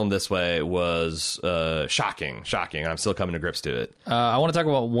experience in the film this way was shocking. I'm still coming to grips to it. I want to talk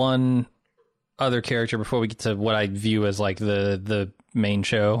about one other character before we get to what I view as like the main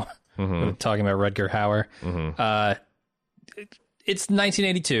show. Talking about Rutger Hauer. It's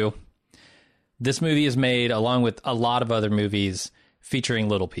 1982. This movie is made along with a lot of other movies featuring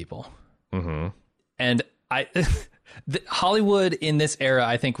little people. And Hollywood in this era,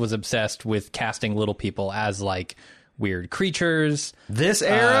 I think, was obsessed with casting little people as like weird creatures. This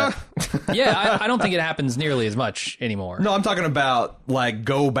era? I don't think it happens nearly as much anymore. No, I'm talking about like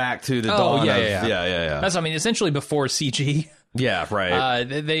go back to the dawn. Yeah. That's, I mean, essentially before CG. Yeah, right.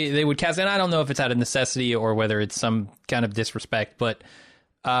 They would cast, and I don't know if it's out of necessity or whether it's some kind of disrespect, but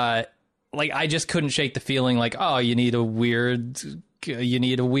like, I just couldn't shake the feeling like, oh, you need a weird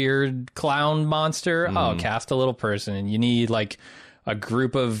clown monster. Oh, cast a little person. And you need like a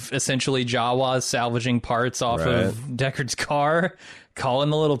group of essentially Jawas salvaging parts off of Deckard's car. Call in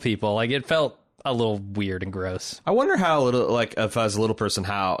the little people. Like, it felt a little weird and gross. I wonder how little, like, if I was a little person,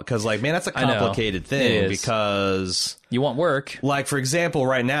 how, because like, man, that's a complicated thing, because you want work. Like, for example,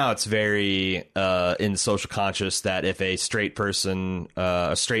 right now it's very in social conscious that if a straight person,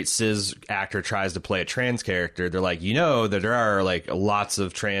 a straight cis actor tries to play a trans character, they're like, that there are like lots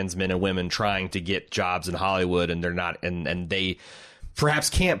of trans men and women trying to get jobs in Hollywood, and they're not, and they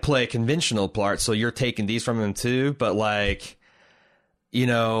perhaps can't play a conventional part, so you're taking these from them too. But like,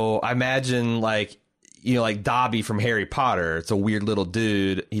 I imagine, like, you know, like Dobby from Harry Potter. It's a weird little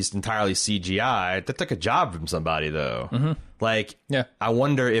dude. He's entirely CGI. That took a job from somebody, though. Like, Yeah. I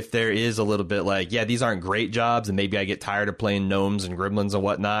wonder if there is a little bit like, yeah, these aren't great jobs, and maybe I get tired of playing gnomes and gremlins and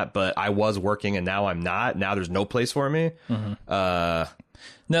whatnot, but I was working and now I'm not. Now there's no place for me. No,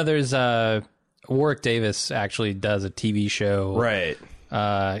 there's Warwick Davis actually does a TV show. Right.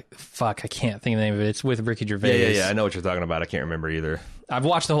 Fuck, I can't think of the name of it. It's with Ricky Gervais. Yeah. I know what you're talking about. I can't remember either. I've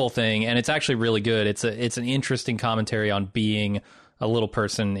watched the whole thing, and it's actually really good. It's an interesting commentary on being a little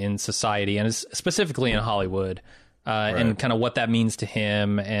person in society, and specifically in Hollywood, and kind of what that means to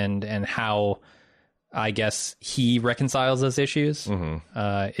him, and how I guess he reconciles those issues.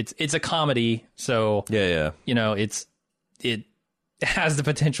 It's a comedy, so Yeah. you know it has the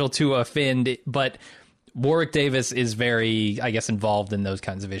potential to offend, but Warwick Davis is very, I guess, involved in those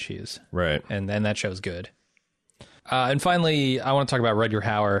kinds of issues, Right. and that show's good. And finally, I want to talk about Rutger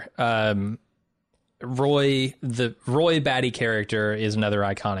Hauer. Roy, the Roy baddie character, is another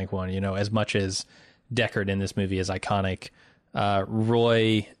iconic one. You know, as much as Deckard in this movie is iconic,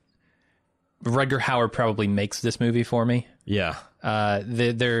 Rutger Hauer probably makes this movie for me. Yeah.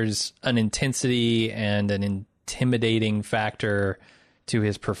 There's an intensity and an intimidating factor to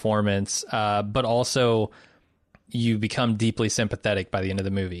his performance, but also you become deeply sympathetic by the end of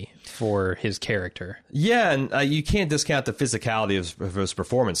the movie for his character. Yeah, and you can't discount the physicality of his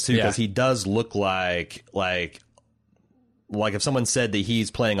performance too, because he does look like if someone said that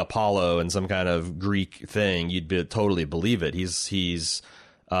he's playing Apollo in some kind of Greek thing, you'd totally believe it. He's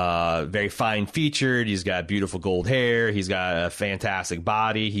very fine featured. He's got beautiful gold hair. He's got a fantastic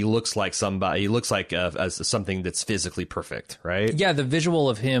body. He looks like somebody. He looks like something that's physically perfect, right? Yeah, the visual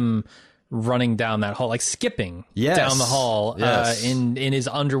of him running down that hall, like skipping down the hall in his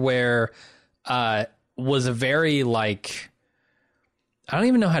underwear, was a very, like, I don't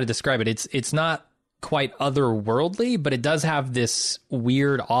even know how to describe it. It's not quite otherworldly, but it does have this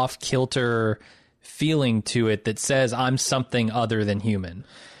weird off-kilter feeling to it that says I'm something other than human.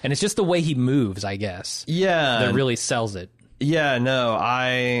 And it's just the way he moves, I guess. Yeah. That really sells it. Yeah, no,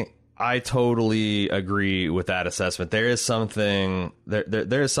 I totally agree with that assessment. There is something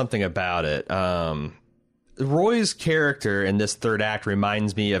there is something about it. Roy's character in this third act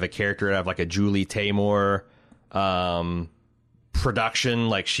reminds me of a character out of like a Julie Taymor production.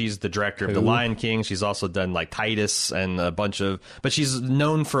 Like, she's the director of The Lion King. She's also done like Titus and a bunch of, but she's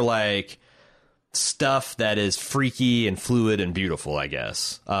known for like stuff that is freaky and fluid and beautiful, I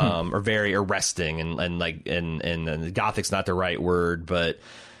guess, or very arresting and gothic's not the right word, but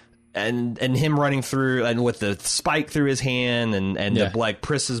and him running through and with the spike through his hand and the like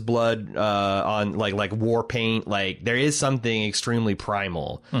Pris's blood on like war paint, like there is something extremely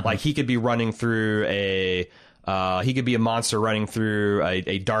primal. Like he could be running through he could be a monster running through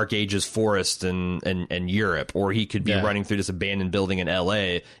a Dark Ages forest in Europe, or he could be running through this abandoned building in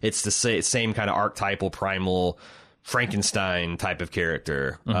LA. It's the same kind of archetypal, primal Frankenstein type of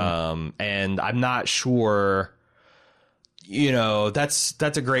character. And I'm not sure, you know, that's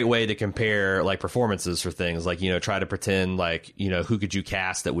a great way to compare like performances for things, like, you know, try to pretend like, you know, who could you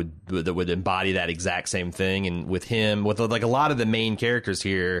cast that would embody that exact same thing. And with him, with like a lot of the main characters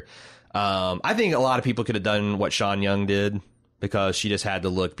here, I think a lot of people could have done what Sean Young did, because she just had to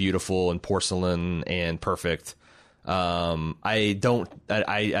look beautiful and porcelain and perfect. I don't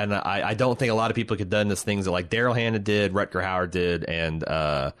think a lot of people could have done those things that like Daryl Hannah did, Rutger Hauer did, and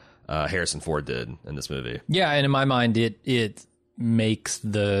Harrison Ford did in this movie. Yeah, and in my mind, it makes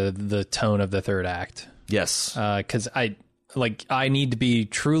the tone of the third act. Yes, because I need to be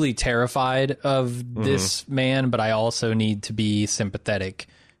truly terrified of this man, but I also need to be sympathetic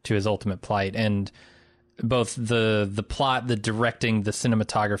to his ultimate plight, and both the plot, the directing, the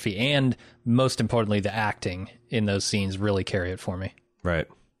cinematography, and most importantly the acting in those scenes really carry it for me. Right.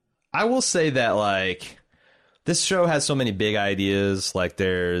 I will say that like this show has so many big ideas. Like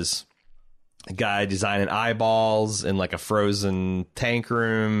there's a guy designing eyeballs in like a frozen tank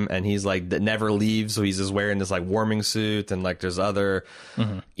room, and he's like that never leaves, so he's just wearing this like warming suit. And like there's other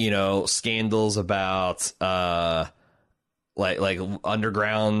you know, scandals about like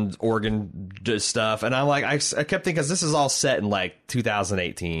underground organ stuff, and I'm like I kept thinking, because this is all set in like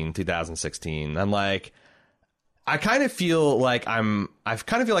 2018 2016, I'm like I kind of feel like I'm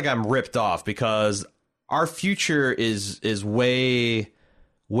ripped off, because our future is way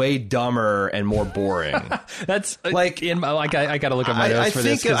way dumber and more boring. That's Like, I got to look at my notes for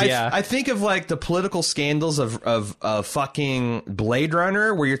this. I think of like the political scandals of fucking Blade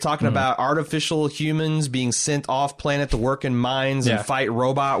Runner, where you're talking about artificial humans being sent off planet to work in mines and fight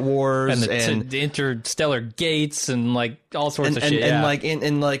robot wars and the interstellar gates and like all sorts of shit. And like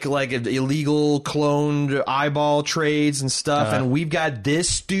illegal cloned eyeball trades and stuff. And we've got this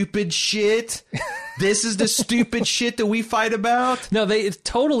stupid shit. This is the stupid shit that we fight about. No, they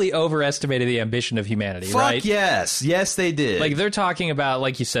totally overestimated the ambition of humanity, right? Fuck yes. Yes, they did. Like, they're talking about,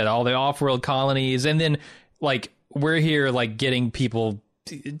 like you said, all the off-world colonies, and then, like, we're here, like, getting people,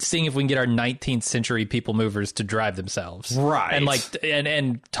 seeing if we can get our 19th century people movers to drive themselves. Right. And, like,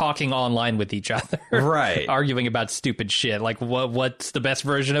 and talking online with each other. Right. Arguing about stupid shit. Like, what's the best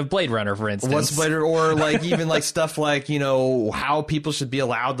version of Blade Runner, for instance? What's Blade Runner? Or, like, even, like, stuff like, you know, how people should be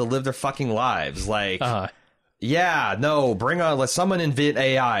allowed to live their fucking lives. Like... Yeah, no, bring on, let someone invent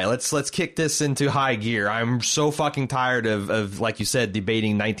AI. Let's kick this into high gear. I'm so fucking tired of like you said,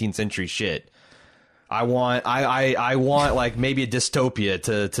 debating 19th century shit. I want like maybe a dystopia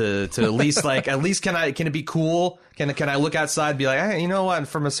to at least like, at least can it be cool? Can I look outside and be like, hey, you know what,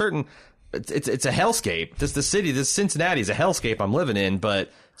 from a certain, it's a hellscape. This Cincinnati is a hellscape I'm living in,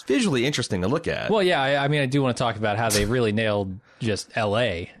 but it's visually interesting to look at. Well, yeah, I mean, I do want to talk about how they really nailed just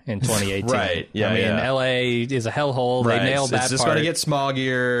L.A. in 2018. Right, yeah, I mean, yeah. L.A. is a hellhole. They nailed that part. It's just going to get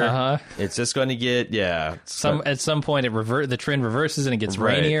smoggier. It's just going to get, at some point, the trend reverses and it gets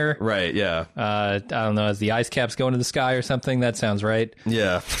rainier. Right, yeah. I don't know, as the ice caps go into the sky or something. That sounds right.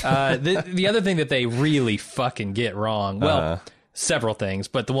 Yeah. The other thing that they really fucking get wrong, well... Several things,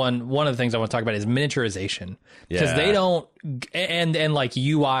 but one of the things I want to talk about is miniaturization, because they don't, and like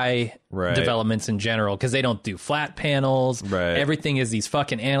UI developments in general, because they don't do flat panels. Right. Everything is these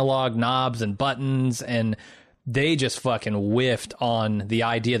fucking analog knobs and buttons, and they just fucking whiffed on the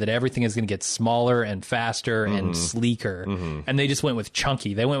idea that everything is going to get smaller and faster and sleeker, and they just went with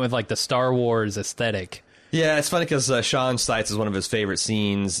chunky. They went with like the Star Wars aesthetic. Yeah, it's funny because Sean cites as one of his favorite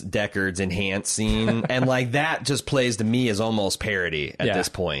scenes, Deckard's enhanced scene, and like that just plays to me as almost parody at this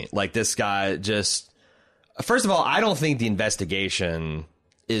point. Like this guy just, first of all, I don't think the investigation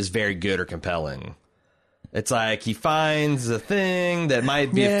is very good or compelling. It's like he finds a thing that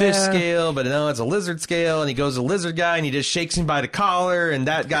might be a fish scale, but no, it's a lizard scale, and he goes to the lizard guy and he just shakes him by the collar, and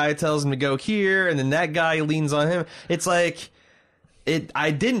that guy tells him to go here, and then that guy leans on him. It's like... I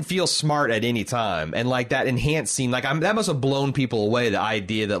didn't feel smart at any time, and like that enhanced scene, like that must have blown people away. The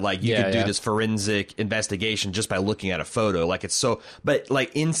idea that like you could do this forensic investigation just by looking at a photo, like it's so. But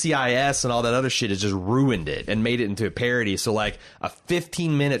like NCIS and all that other shit has just ruined it and made it into a parody. So like a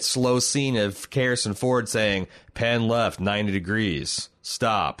 15-minute slow scene of Harrison Ford saying "pan left 90 degrees,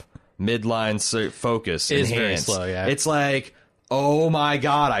 stop, midline focus, is enhance." very slow. Yeah, it's like, oh my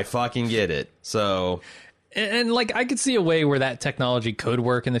god, I fucking get it. So. And, like, I could see a way where that technology could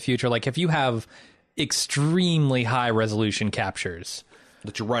work in the future. Like, if you have extremely high-resolution captures.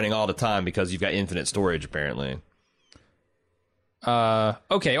 That you're running all the time because you've got infinite storage, apparently.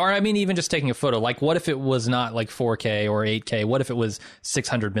 Okay, or, I mean, even just taking a photo. Like, what if it was not, like, 4K or 8K? What if it was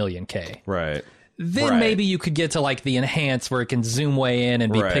 600 million K? Right. Then maybe you could get to, like, the enhance where it can zoom way in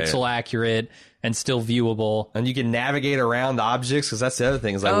and be pixel accurate and still viewable. And you can navigate around objects, because that's the other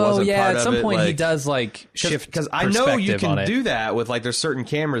thing. Is like, wasn't part at some of it, point like, he does, like, shift because I know you can do that with, like, there's certain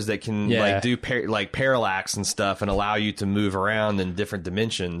cameras that can, like, do, like, parallax and stuff and allow you to move around in different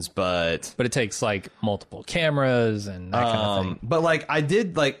dimensions, but it takes, like, multiple cameras and that kind of thing. But, like, I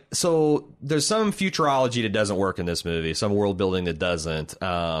did, like, so there's some futurology that doesn't work in this movie, some world building that doesn't,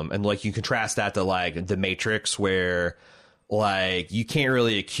 and, like, you contrast that to, like, The Matrix, where... Like, you can't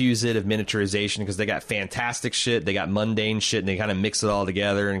really accuse it of miniaturization because they got fantastic shit, they got mundane shit, and they kind of mix it all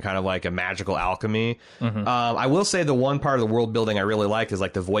together in kind of like a magical alchemy. I will say the one part of the world building I really like is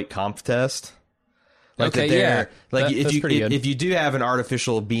like the Voight-Kampff test. Like like if you do have an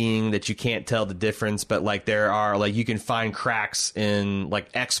artificial being that you can't tell the difference, but like there are like you can find cracks in like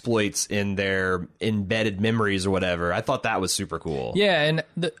exploits in their embedded memories or whatever. I thought that was super cool. Yeah,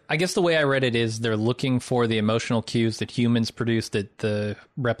 and I guess the way I read it is they're looking for the emotional cues that humans produce that the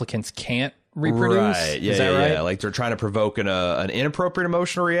replicants can't reproduce. Right. Yeah, is that right? Yeah. Like they're trying to provoke an inappropriate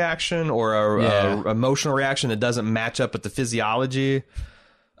emotional reaction or a emotional reaction that doesn't match up with the physiology.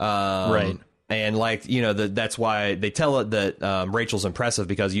 Right. And, like, you know, that's why they tell it that Rachel's impressive,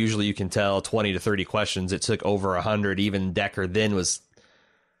 because usually you can tell 20 to 30 questions. It took over 100. Even Deckard then was,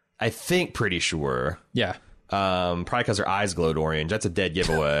 I think, pretty sure. Yeah. Probably because her eyes glowed orange. That's a dead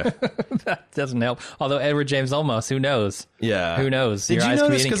giveaway. That doesn't help. Although Edward James Olmos, who knows? Yeah. Who knows? Did Your you eyes know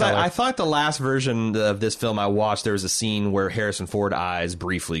could be this? any Because color. I thought the last version of this film I watched, there was a scene where Harrison Ford eyes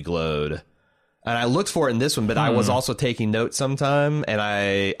briefly glowed. And I looked for it in this one, but I was also taking notes sometime, and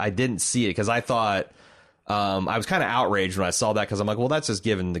I didn't see it because I thought... I was kind of outraged when I saw that because I'm like, well, that's just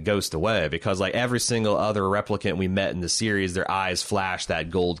giving the ghost away because like every single other replicant we met in the series, their eyes flash that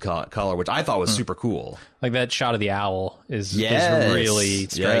gold color, which I thought was super cool. Like that shot of the owl is Yes. really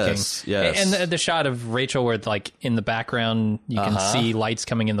striking. Yes. And the shot of Rachel where like in the background you can see lights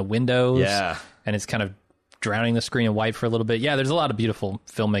coming in the windows. Yeah. And it's kind of drowning the screen in white for a little bit. Yeah, there's a lot of beautiful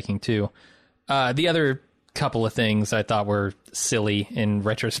filmmaking too. The other couple of things I thought were silly in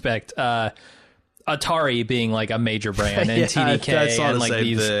retrospect. Atari being like a major brand and TDK I saw and the like same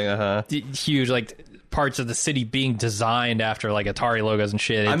these thing. huge like parts of the city being designed after like Atari logos and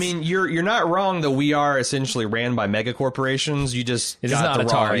shit. I mean, you're not wrong though. We are essentially ran by mega corporations. You just It's got not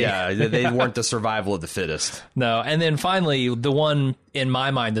the wrong. Atari. Yeah, they weren't the survival of the fittest. No, and then finally, the one in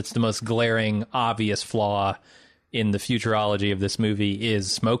my mind that's the most glaring, obvious flaw in the futurology of this movie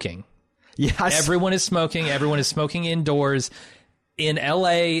is smoking. Yeah, Everyone is smoking. Everyone is smoking indoors. In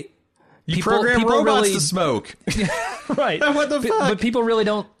LA, you program robots to smoke. right? What the fuck? But people really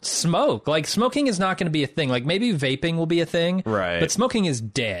don't smoke. Like smoking is not going to be a thing. Like maybe vaping will be a thing, Right. But smoking is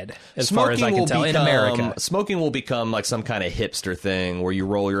dead as far as I can tell in America. Smoking will become like some kind of hipster thing where you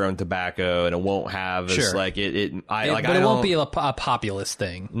roll your own tobacco and it won't have as Sure. like it. But it won't be a populist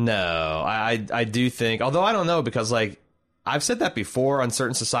thing. No, I do think, although I don't know because like I've said that before on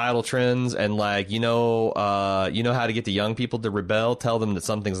certain societal trends and like you know how to get the young people to rebel. Tell them that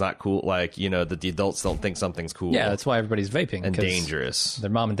something's not cool. Like that the adults don't think something's cool. Yeah, that's why everybody's vaping and 'cause dangerous. Their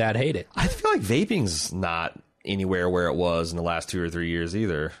mom and dad hate it. I feel like vaping's not anywhere where it was in the last 2 or 3 years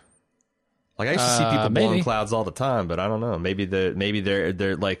either. Like I used to see people blowing maybe. clouds all the time, but I don't know. Maybe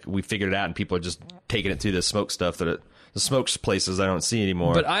they're like we figured it out and people are just taking it to the smoke stuff the smoke places I don't see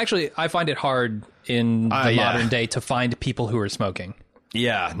anymore. But I find it hard in the yeah. modern day to find people who are smoking.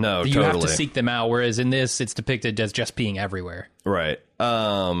 yeah, no, You totally. have to seek them out, whereas in this, it's depicted as just being everywhere. Right.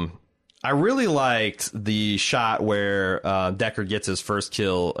 I really liked the shot where Deckard gets his first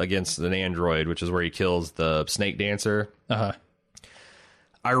kill against an android, which is where he kills the snake dancer. Uh-huh.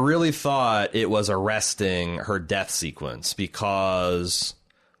 I really thought it was arresting her death sequence because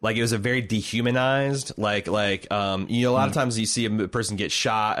like it was a very dehumanized, like a lot of times you see a person get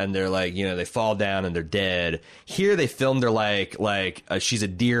shot and they're like, they fall down and they're dead. Here they filmed her like she's a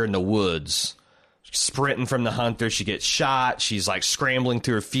deer in the woods, sprinting from the hunter. She gets shot. She's like scrambling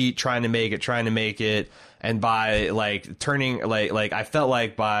to her feet, trying to make it. And by like turning, like I felt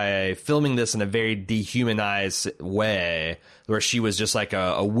like by filming this in a very dehumanized way, where she was just like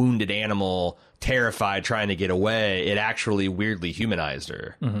a wounded animal, terrified, trying to get away, it actually weirdly humanized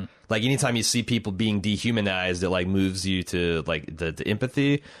her. Mm-hmm. Like anytime you see people being dehumanized, it like moves you to like the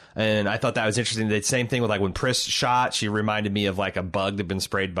empathy. And I thought that was interesting. The same thing with like when Pris shot, she reminded me of like a bug that had been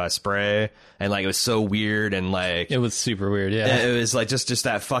sprayed by spray, and like it was so weird and like It was super weird, yeah. it was like just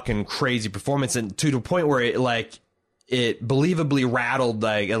that fucking crazy performance, and to the point where it believably rattled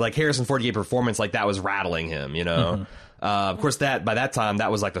like Harrison Ford gave performance like that was rattling him, Mm-hmm. Of course, that by that time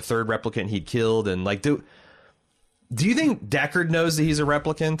that was like the third replicant he'd killed, and like do you think Deckard knows that he's a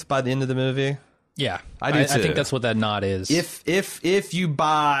replicant by the end of the movie? Yeah, I do too. I think that's what that nod is. If you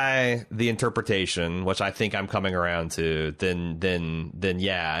buy the interpretation, which I think I'm coming around to, then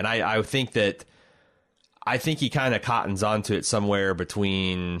yeah, and I think he kind of cottons onto it somewhere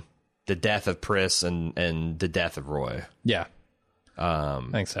between the death of Pris and the death of Roy. Yeah, I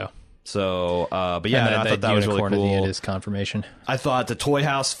think so. So, but yeah, And I thought that was really unicorn at the cool. end is confirmation. I thought the toy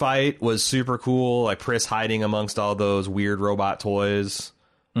house fight was super cool, like Pris hiding amongst all those weird robot toys.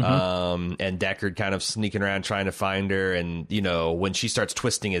 Mm-hmm. And Deckard kind of sneaking around trying to find her, and when she starts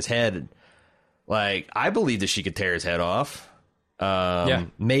twisting his head, like I believe that she could tear his head off.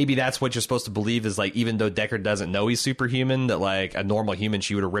 Maybe that's what you're supposed to believe is like, even though Deckard doesn't know he's superhuman, that like a normal human,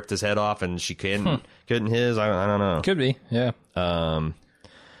 she would have ripped his head off, and she couldn't his. I don't know. Could be, yeah.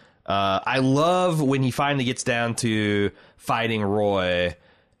 I love when he finally gets down to fighting Roy,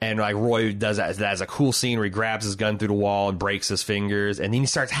 and like Roy does that as a cool scene where he grabs his gun through the wall and breaks his fingers, and then he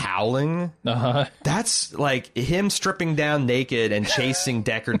starts howling. Uh-huh. That's like him stripping down naked and chasing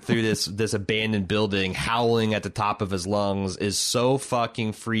Deckard through this abandoned building, howling at the top of his lungs, is so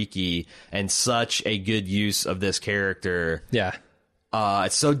fucking freaky and such a good use of this character. Yeah.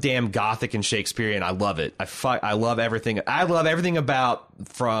 It's so damn gothic and Shakespearean. I love it. I love everything. I love everything about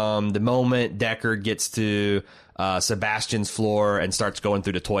from the moment Deckard gets to Sebastian's floor and starts going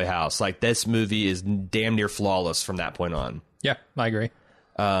through the toy house. Like, this movie is damn near flawless from that point on. Yeah, I agree.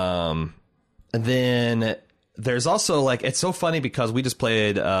 And then there's also, like, it's so funny because we just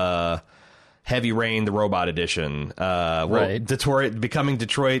played Heavy Rain, the Robot Edition. Right. Detroit becoming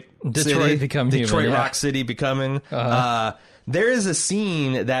Detroit City. Become Detroit human, Rock City becoming. There is a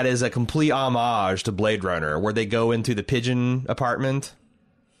scene that is a complete homage to Blade Runner where they go into the pigeon apartment.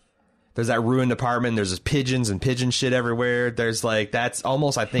 There's that ruined apartment. There's just pigeons and pigeon shit everywhere. There's like, that's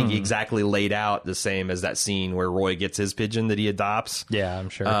almost, I think, exactly laid out the same as that scene where Roy gets his pigeon that he adopts. Yeah, I'm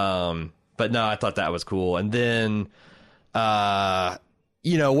sure. But no, I thought that was cool. And then,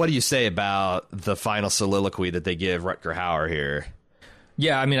 you know, what do you say about the final soliloquy that they give Rutger Hauer here?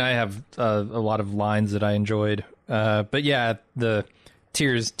 Yeah, I mean, I have a lot of lines that I enjoyed. But yeah, the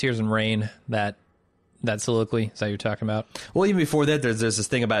Tears and Rain, that soliloquy, is that what you're talking about? Well, even before that, there's this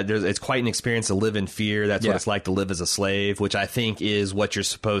thing about it's quite an experience to live in fear. That's what it's like to live as a slave, which I think is what you're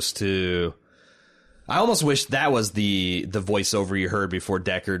supposed to... I almost wish that was the voiceover you heard before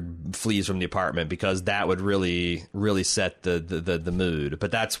Deckard flees from the apartment, because that would really, really set the mood.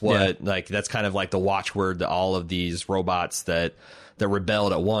 But that's what, like, that's kind of like the watchword that all of these robots that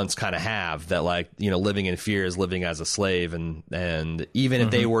rebelled at once kind of have, that, like, you know, living in fear is living as a slave. And even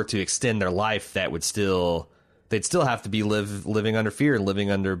if they were to extend their life, that would they'd still have to be living under fear and living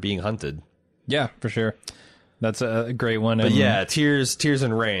under being hunted. Yeah, for sure. That's a great one. But yeah, Tears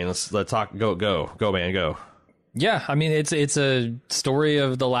and Rain. Let's talk. Go, man, go. Yeah, I mean, it's a story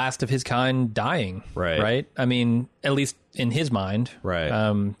of the last of his kind dying. Right. I mean, at least in his mind.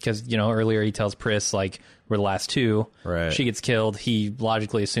 Right. Because, you know, earlier he tells Pris, like, we're the last two. Right. She gets killed. He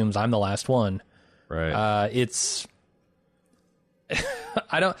logically assumes I'm the last one. Right. It's...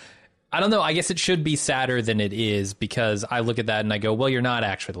 I don't know. I guess it should be sadder than it is, because I look at that and I go, well, you're not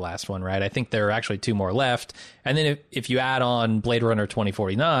actually the last one, right? I think there are actually two more left. And then if you add on Blade Runner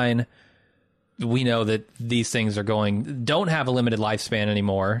 2049, we know that these things don't have a limited lifespan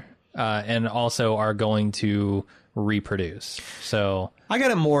anymore, and also are going to reproduce. So I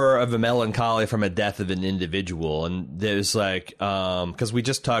got more of a melancholy from a death of an individual. And there's like, because we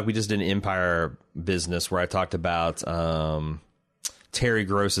just did an Empire Business where I talked about, Terry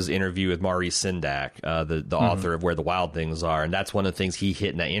Gross's interview with Maurice Sendak, the author of Where the Wild Things Are. And that's one of the things he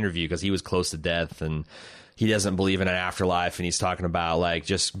hit in that interview, because he was close to death and he doesn't believe in an afterlife. And he's talking about, like,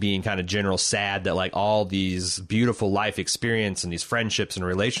 just being kind of general sad that, like, all these beautiful life experience and these friendships and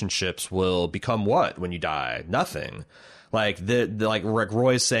relationships will become what when you die? Nothing. Like, like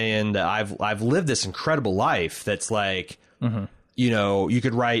Roy's saying that I've lived this incredible life that's like, you know, you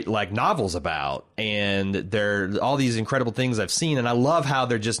could write, like, novels about, and there are all these incredible things I've seen, and I love how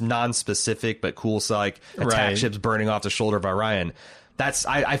they're just non-specific but cool. So, like, attack ships burning off the shoulder of Orion. That's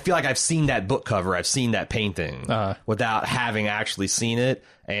I feel like I've seen that book cover, I've seen that painting without having actually seen it,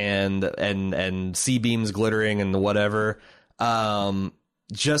 and sea beams glittering and whatever.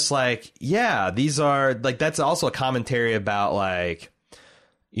 Just like, yeah, these are, like, that's also a commentary about, like,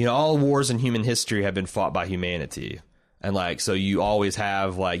 you know, all wars in human history have been fought by humanity. And, like, so you always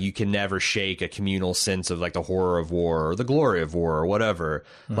have, like, you can never shake a communal sense of, like, the horror of war or the glory of war or whatever.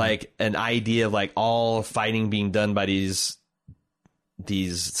 Like, an idea of, like, all fighting being done by these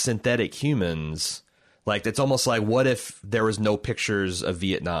synthetic humans. Like, it's almost like, what if there was no pictures of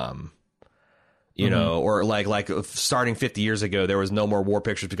Vietnam? You know, or like starting 50 years ago, there was no more war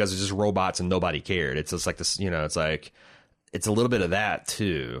pictures because it's just robots and nobody cared. It's just like this, you know, it's like... It's a little bit of that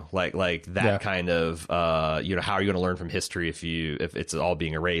too, like that kind of, you know, how are you going to learn from history if it's all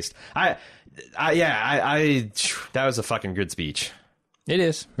being erased? I that was a fucking good speech. It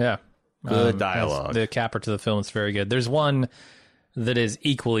is, yeah. Good dialogue. The capper to the film is very good. There's one that is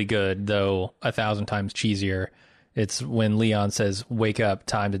equally good, though 1,000 times cheesier. It's when Leon says, "Wake up,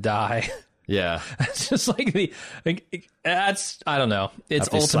 time to die." Yeah, it's just like that's, I don't know. It's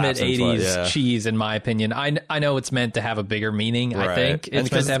ultimate 80s cheese, in my opinion. I know it's meant to have a bigger meaning. I think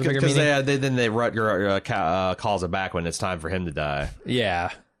it's meant to have a bigger meaning. Then Rutger calls it back when it's time for him to die.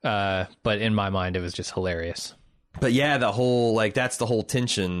 Yeah, but in my mind, it was just hilarious. But yeah, the whole, like, that's the whole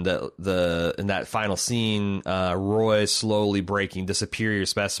tension that in that final scene, Roy slowly breaking, the superior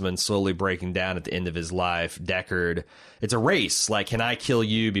specimen slowly breaking down at the end of his life. Deckard, it's a race. Like, can I kill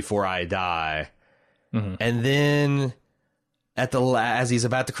you before I die? And then as he's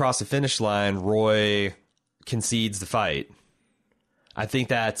about to cross the finish line, Roy concedes the fight. I think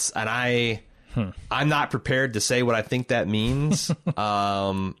that's, and I'm not prepared to say what I think that means.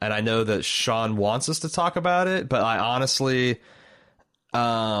 And I know that Sean wants us to talk about it, but I honestly,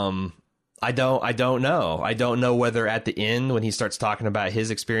 I don't know. I don't know whether at the end when he starts talking about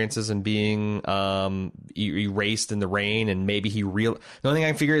his experiences and being erased in the rain, and maybe the only thing I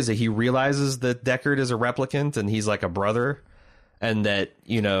can figure is that he realizes that Deckard is a replicant and he's like a brother, and that,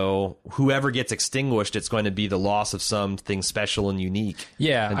 you know, whoever gets extinguished, it's going to be the loss of something special and unique,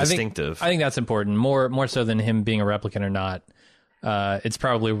 and distinctive. I think that's important, more so than him being a replicant or not. It's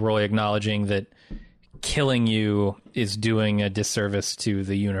probably Roy acknowledging that killing you is doing a disservice to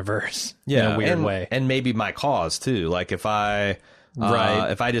the universe in a weird way. And maybe my cause, too. Like, if I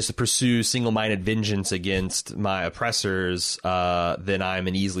just pursue single-minded vengeance against my oppressors, then I'm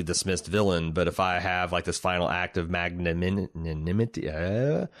an easily dismissed villain. But if I have, like, this final act of magnanimity,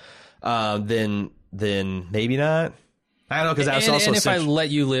 then maybe not. I don't know, because that's also... And if I let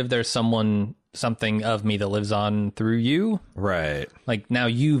you live, there's something of me that lives on through you. Right. Like, now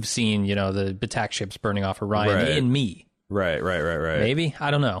you've seen, you know, the Batak ships burning off Orion in me. Right. Maybe?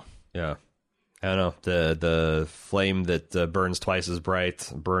 I don't know. Yeah. I don't know. The flame that burns twice as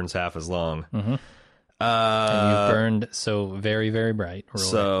bright burns half as long. Mm-hmm. And you've burned so very, very bright. Roy.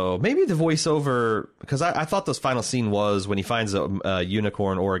 So maybe the voiceover, because I thought this final scene was when he finds a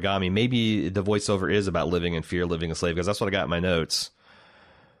unicorn origami, maybe the voiceover is about living in fear, living a slave, because that's what I got in my notes.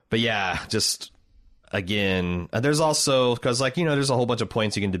 But yeah, just, again, there's also, because, like, you know, there's a whole bunch of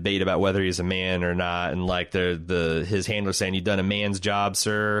points you can debate about whether he's a man or not, and, like, his handler saying, "You've done a man's job,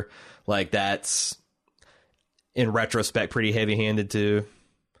 sir." Like, that's, in retrospect, pretty heavy-handed, too.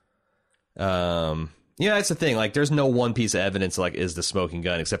 Yeah, that's the thing. Like, there's no one piece of evidence, like, is the smoking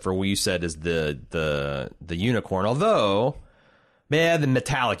gun, except for what you said is the unicorn. Although, man, the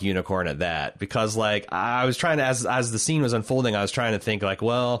metallic unicorn at that. Because, like, I was trying to, as the scene was unfolding, I was trying to think, like,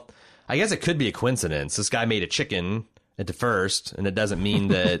 well, I guess it could be a coincidence. This guy made a chicken at the first, and it doesn't mean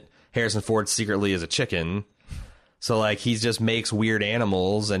that Harrison Ford secretly is a chicken. So, like, he just makes weird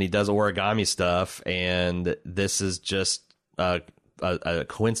animals, and he does origami stuff, and this is just a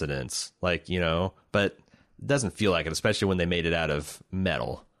coincidence. Like, you know, but it doesn't feel like it, especially when they made it out of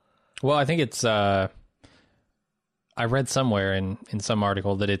metal. Well, I think it's... I read somewhere in some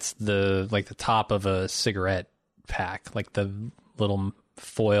article that it's the top of a cigarette pack, like the little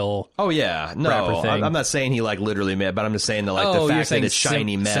foil. Oh yeah, no, I'm not saying he like literally made, but I'm just saying that like the fact that it's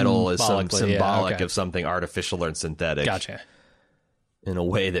shiny metal is symbolic of something artificial or synthetic. Gotcha. In a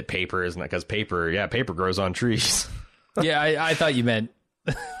way that paper isn't, because paper grows on trees. Yeah, I thought you meant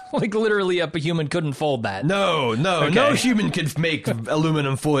like literally a human couldn't fold that. No human could make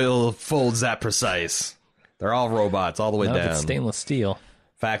aluminum foil folds that precise. They're all robots all the way down. It's stainless steel.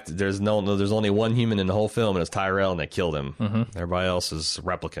 In fact, there's only one human in the whole film, and it's Tyrell, and they killed him. Mm-hmm. Everybody else is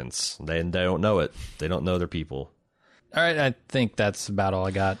replicants. They don't know it. They don't know their people. All right, I think that's about all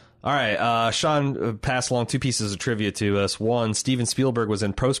I got. All right, Sean passed along two pieces of trivia to us. One, Steven Spielberg was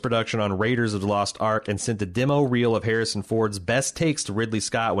in post-production on Raiders of the Lost Ark and sent a demo reel of Harrison Ford's best takes to Ridley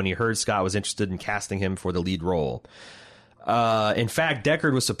Scott when he heard Scott was interested in casting him for the lead role. In fact,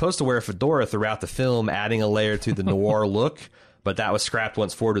 Deckard was supposed to wear a fedora throughout the film, adding a layer to the noir look, but that was scrapped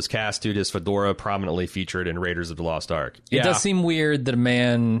once Ford was cast due to his fedora prominently featured in Raiders of the Lost Ark. It does seem weird that a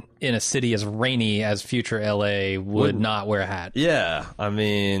man in a city as rainy as future LA would not wear a hat. Yeah, I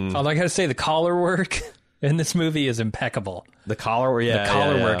mean... I gotta say, the collar work in this movie is impeccable. The collar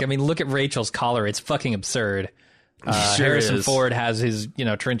work? I mean, look at Rachel's collar. It's fucking absurd. Harrison Ford has his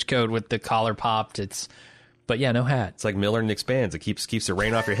trench coat with the collar popped. But yeah, no hat. It's like Miller and Expands. It keeps the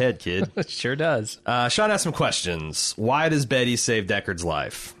rain off your head, kid. It sure does. Sean has some questions. Why does Betty save Deckard's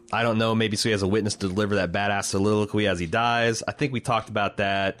life? I don't know. Maybe so he has a witness to deliver that badass soliloquy as he dies. I think we talked about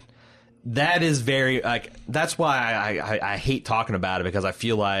that. That is very that's why I hate talking about it, because I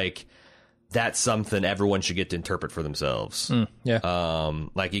feel like that's something everyone should get to interpret for themselves. Yeah.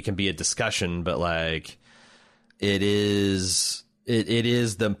 Like it can be a discussion, but like it is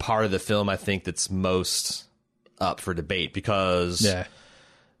the part of the film I think that's most up for debate, because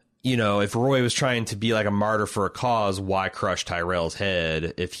if Roy was trying to be like a martyr for a cause, why crush Tyrell's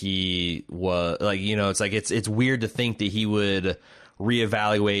head? If he was it's weird to think that he would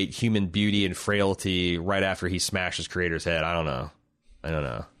reevaluate human beauty and frailty right after he smashed his creator's head. I don't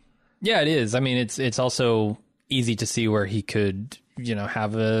know. Yeah, it is. I mean, it's also easy to see where he could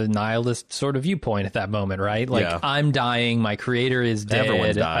have a nihilist sort of viewpoint at that moment, right? Like, I'm dying, my creator is dead.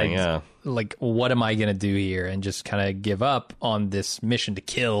 Everyone's dying, Like, what am I going to do here? And just kind of give up on this mission to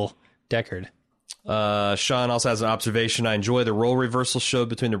kill Deckard. Sean also has an observation. I enjoy the role reversal showed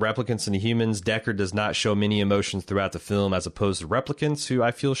between the replicants and the humans. Deckard does not show many emotions throughout the film, as opposed to replicants, who I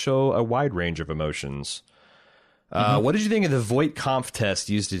feel show a wide range of emotions. What did you think of the Voight-Kampff test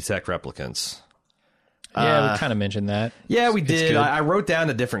used to detect replicants? Yeah, we kind of mentioned that. Yeah, we did. good. I wrote down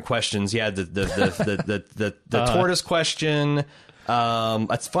the different questions. Yeah, the tortoise question.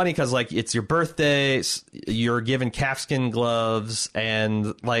 It's funny because like it's your birthday, you're given calfskin gloves,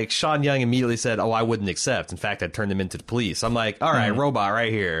 and like Sean Young immediately said, "Oh, I wouldn't accept. In fact, I'd turn them into the police." I'm like, "All right, robot,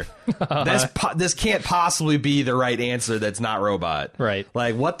 right here. This can't possibly be the right answer. That's not robot, Right?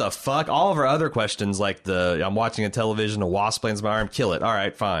 Like, what the fuck? All of our other questions, like I'm watching a television, a wasp lands my arm, kill it. All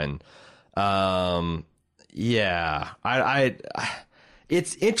right, fine. Yeah,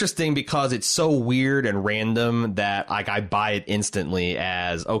 it's interesting because it's so weird and random that like I buy it instantly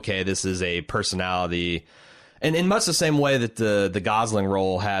as okay, this is a personality, and in much the same way that the Gosling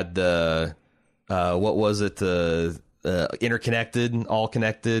role had the what was it, the interconnected, all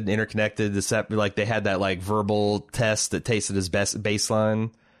connected, interconnected, like they had that like verbal test that tasted as best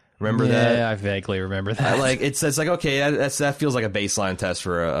baseline. Remember that? Yeah, I vaguely remember that. Like it's like okay, that feels like a baseline test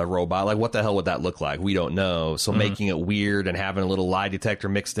for a robot. Like what the hell would that look like? We don't know. So making it weird and having a little lie detector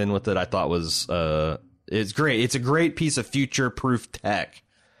mixed in with it, I thought was it's great. It's a great piece of future-proof tech.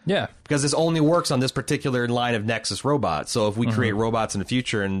 Yeah, because this only works on this particular line of Nexus robots. So if we create robots in the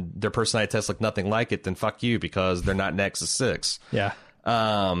future and their personality tests look nothing like it, then fuck you because they're not Nexus 6. Yeah.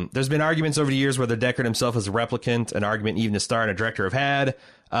 There's been arguments over the years whether Deckard himself is a replicant, an argument even the star and a director have had.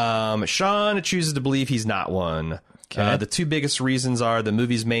 Sean chooses to believe he's not one. Okay. The two biggest reasons are the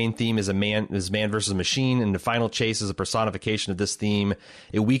movie's main theme is man versus machine, and the final chase is a personification of this theme.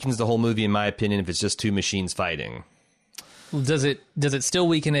 It weakens the whole movie, in my opinion, if it's just two machines fighting. Does it still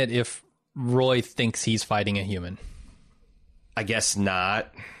weaken it if Roy thinks he's fighting a human? I guess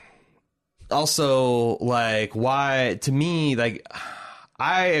not. Also, like, why, to me, like,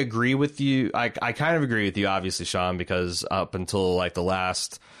 I agree with you. I kind of agree with you, obviously, Sean, because up until like the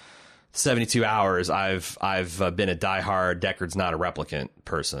last 72 hours, I've been a diehard Deckard's not a replicant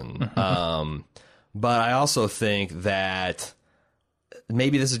person. But I also think that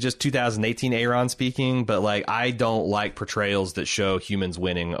maybe this is just 2018 Aaron speaking, but like I don't like portrayals that show humans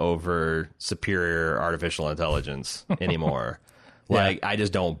winning over superior artificial intelligence anymore. Like, I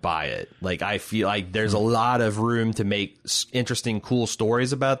just don't buy it. Like, I feel like there's a lot of room to make interesting, cool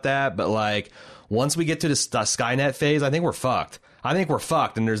stories about that. But, like, once we get to the Skynet phase, I think we're fucked.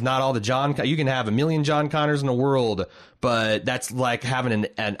 And there's not all the John... You can have a million John Connors in the world, but that's like having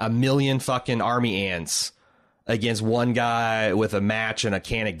a million fucking army ants against one guy with a match and a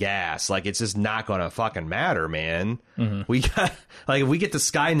can of gas. Like, it's just not going to fucking matter, man. We got... Like, if we get to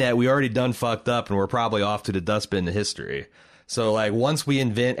Skynet, we already done fucked up, and we're probably off to the dustbin of history. So, like, once we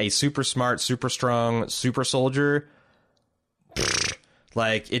invent a super smart, super strong, super soldier,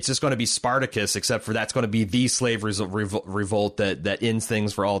 like, it's just going to be Spartacus, except for that's going to be the slave revolt that ends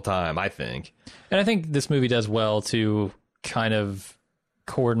things for all time, I think. And I think this movie does well to kind of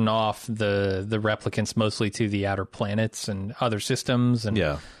cordon off the replicants mostly to the outer planets and other systems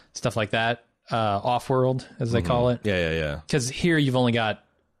and stuff like that. Off-world, as they call it. Yeah. Because here you've only got...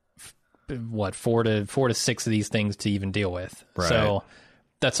 what, four to six of these things to even deal with. Right. So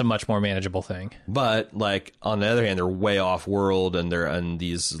that's a much more manageable thing. But like on the other hand, they're way off world and they're in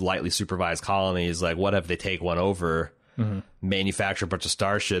these lightly supervised colonies. Like, what if they take one over, manufacture a bunch of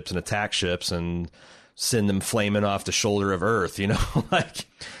starships and attack ships and send them flaming off the shoulder of Earth? You know, like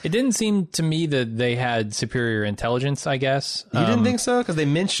it didn't seem to me that they had superior intelligence. I guess you didn't think so because they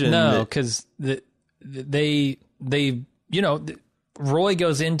mentioned because they you know. Roy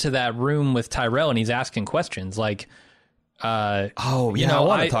goes into that room with Tyrell and he's asking questions like, I want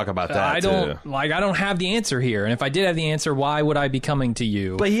to talk about that. I don't have the answer here. And if I did have the answer, why would I be coming to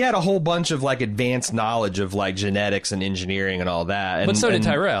you? But he had a whole bunch of like advanced knowledge of like genetics and engineering and all that. And, but so did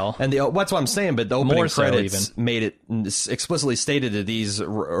Tyrell. And that's what I'm saying. But the opening credits made it explicitly stated that these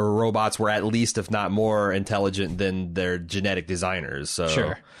robots were at least, if not more, intelligent than their genetic designers. So,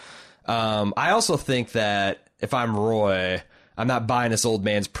 sure. I also think that if I'm Roy, I'm not buying this old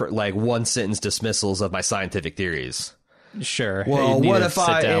man's like one sentence dismissals of my scientific theories. Sure. Well, what if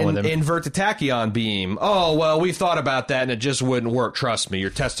I invert the tachyon beam? Oh, well, we've thought about that and it just wouldn't work. Trust me, your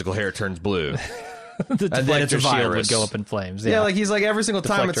testicle hair turns blue. The deflector shield would go up in flames. Yeah, like he's like every single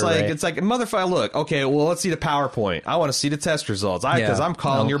time it's like motherfucker. Look, okay, well, let's see the PowerPoint. I want to see the test results. Because I'm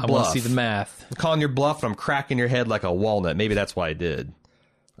calling your bluff. I want to see the math. I'm calling your bluff and I'm cracking your head like a walnut. Maybe that's why I did.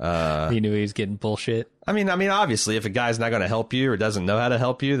 He knew he was getting bullshit. I mean, obviously, if a guy's not going to help you or doesn't know how to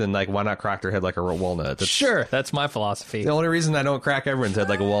help you, then like, why not crack their head like a walnut? Sure, that's my philosophy. The only reason I don't crack everyone's head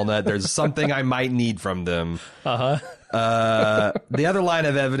like a walnut, there's something I might need from them. The other line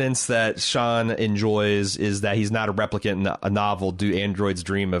of evidence that Sean enjoys is that he's not a replicant in a novel. Do androids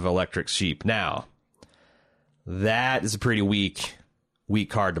dream of electric sheep? Now, that is a pretty weak weak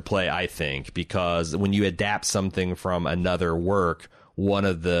card to play, I think, because when you adapt something from another work, one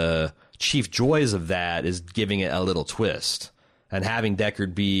of the chief joys of that is giving it a little twist and having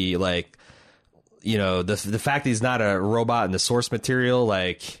Deckard be like, you know, the fact that he's not a robot in the source material,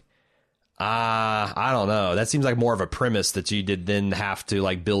 like, I don't know. That seems like more of a premise that you did then have to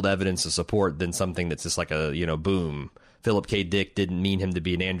like build evidence to support than something that's just like a, you know, boom. Philip K. Dick didn't mean him to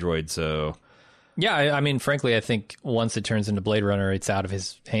be an android, so. Yeah, I mean, frankly, I think once it turns into Blade Runner, it's out of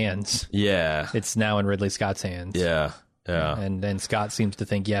his hands. Yeah. It's now in Ridley Scott's hands. Yeah. Yeah. And then Scott seems to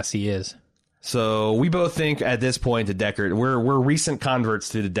think, yes, he is. So we both think at this point that Deckard, we're recent converts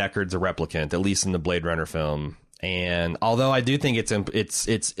to the Deckard's a replicant, at least in the Blade Runner film. And although I do think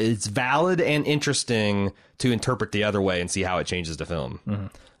it's valid and interesting to interpret the other way and see how it changes the film.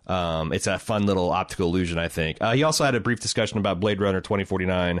 Mm-hmm. It's a fun little optical illusion, I think. He also had a brief discussion about Blade Runner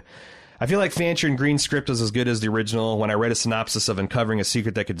 2049. I feel like Fancher and Green's script was as good as the original. When I read a synopsis of uncovering a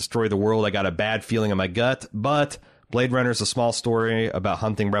secret that could destroy the world, I got a bad feeling in my gut. But Blade Runner is a small story about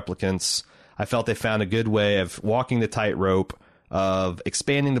hunting replicants. I felt they found a good way of walking the tightrope of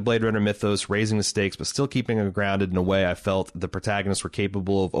expanding the Blade Runner mythos, raising the stakes, but still keeping it grounded in a way I felt the protagonists were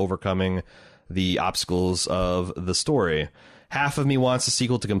capable of overcoming the obstacles of the story. Half of me wants a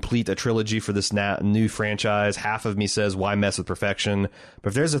sequel to complete a trilogy for this new franchise. Half of me says, why mess with perfection? But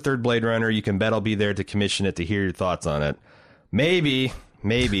if there's a third Blade Runner, you can bet I'll be there to commission it to hear your thoughts on it. Maybe,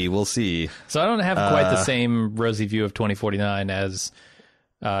 we'll see. So I don't have quite the same rosy view of 2049 as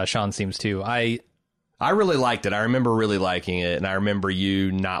Sean seems to. I really liked it. I remember really liking it, and I remember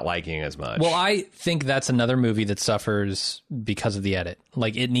you not liking it as much. Well, I think that's another movie that suffers because of the edit.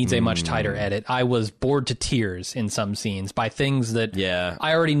 Like, it needs a much tighter edit. I was bored to tears in some scenes by things that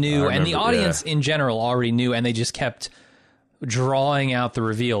I already knew, and the audience in general already knew, and they just kept drawing out the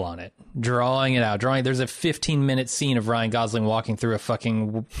reveal on it. Drawing it out. There's a 15-minute scene of Ryan Gosling walking through a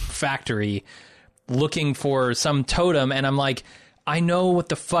fucking factory looking for some totem, and I'm like, I know what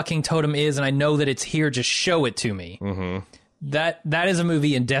the fucking totem is, and I know that it's here. Just show it to me. Mm-hmm. That is a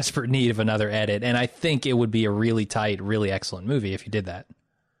movie in desperate need of another edit, and I think it would be a really tight, really excellent movie if you did that.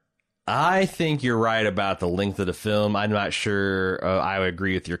 I think you're right about the length of the film. I'm not sure I would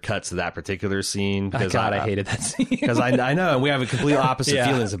agree with your cuts to that particular scene. Because I hated that scene. Because I know, and we have a complete opposite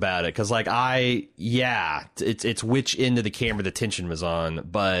feelings about it. Because, like, it's which end of the camera the tension was on,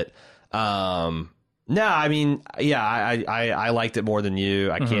 but... No, I mean, I liked it more than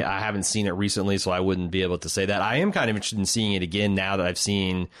you. I haven't seen it recently, so I wouldn't be able to say that. I am kind of interested in seeing it again now that I've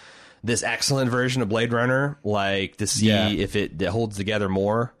seen this excellent version of Blade Runner, like to see if it holds together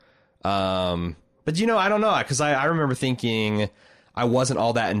more. But, you know, I don't know, because I remember thinking I wasn't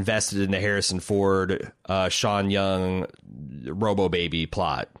all that invested in the Harrison Ford, Sean Young, Robo Baby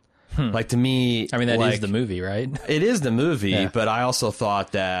plot. Like, to me, I mean, that is the movie, right? It is the movie, but I also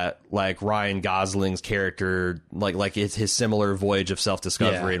thought that, like, Ryan Gosling's character, like his similar voyage of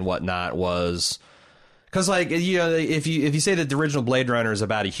self-discovery and whatnot was... Because, like, you know, if you say that the original Blade Runner is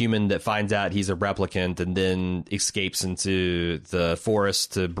about a human that finds out he's a replicant and then escapes into the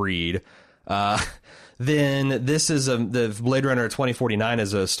forest to breed... then this is the Blade Runner 2049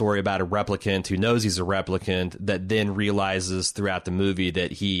 is a story about a replicant who knows he's a replicant that then realizes throughout the movie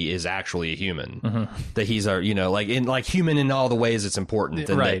that he is actually a human, that he's human in all the ways it's important.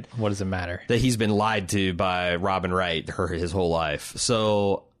 And right. What does it matter? That he's been lied to by Robin Wright his whole life.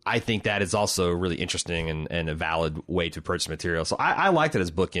 So I think that is also really interesting and a valid way to approach the material. So I liked it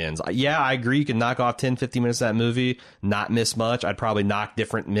as bookends. Yeah, I agree. You can knock off 10, 15 minutes of that movie, not miss much. I'd probably knock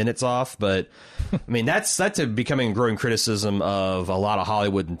different minutes off. But, I mean, that's becoming a growing criticism of a lot of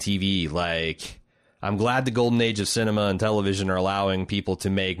Hollywood and TV. Like, I'm glad the golden age of cinema and television are allowing people to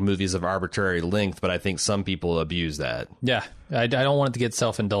make movies of arbitrary length, but I think some people abuse that. Yeah, I don't want it to get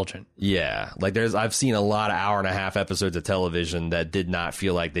self-indulgent. Yeah, like I've seen a lot of hour-and-a-half episodes of television that did not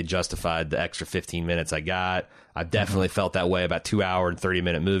feel like they justified the extra 15 minutes I got. I've definitely felt that way about 2 hour and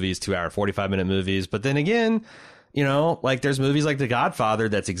 30-minute movies, 2 hour and 45-minute movies. But then again, you know, like there's movies like The Godfather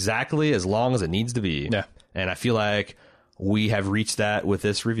that's exactly as long as it needs to be. Yeah. And I feel like we have reached that with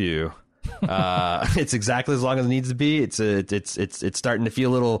this review. It's exactly as long as it needs to be. It's starting to feel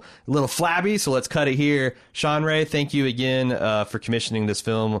a little flabby, so let's cut it here. Sean Ray, thank you again for commissioning this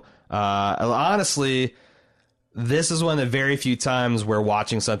film. Honestly, this is one of the very few times where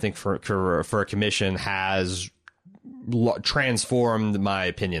watching something for a commission has transformed my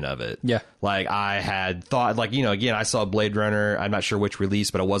opinion of it. Yeah. Like, I had thought, like, you know, again, I saw Blade Runner, I'm not sure which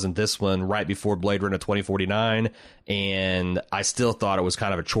release, but it wasn't this one, right before Blade Runner 2049, and I still thought it was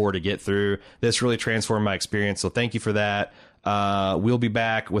kind of a chore to get through. This really transformed my experience, so thank you for that. We'll be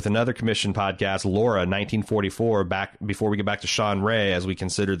back with another commission podcast, Laura, 1944, back before we get back to Sean Ray, as we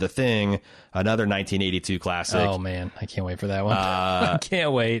consider The Thing, another 1982 classic. Oh, man. I can't wait for that one. I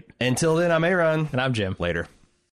can't wait. Until then, I'm Aaron. And I'm Jim. Later.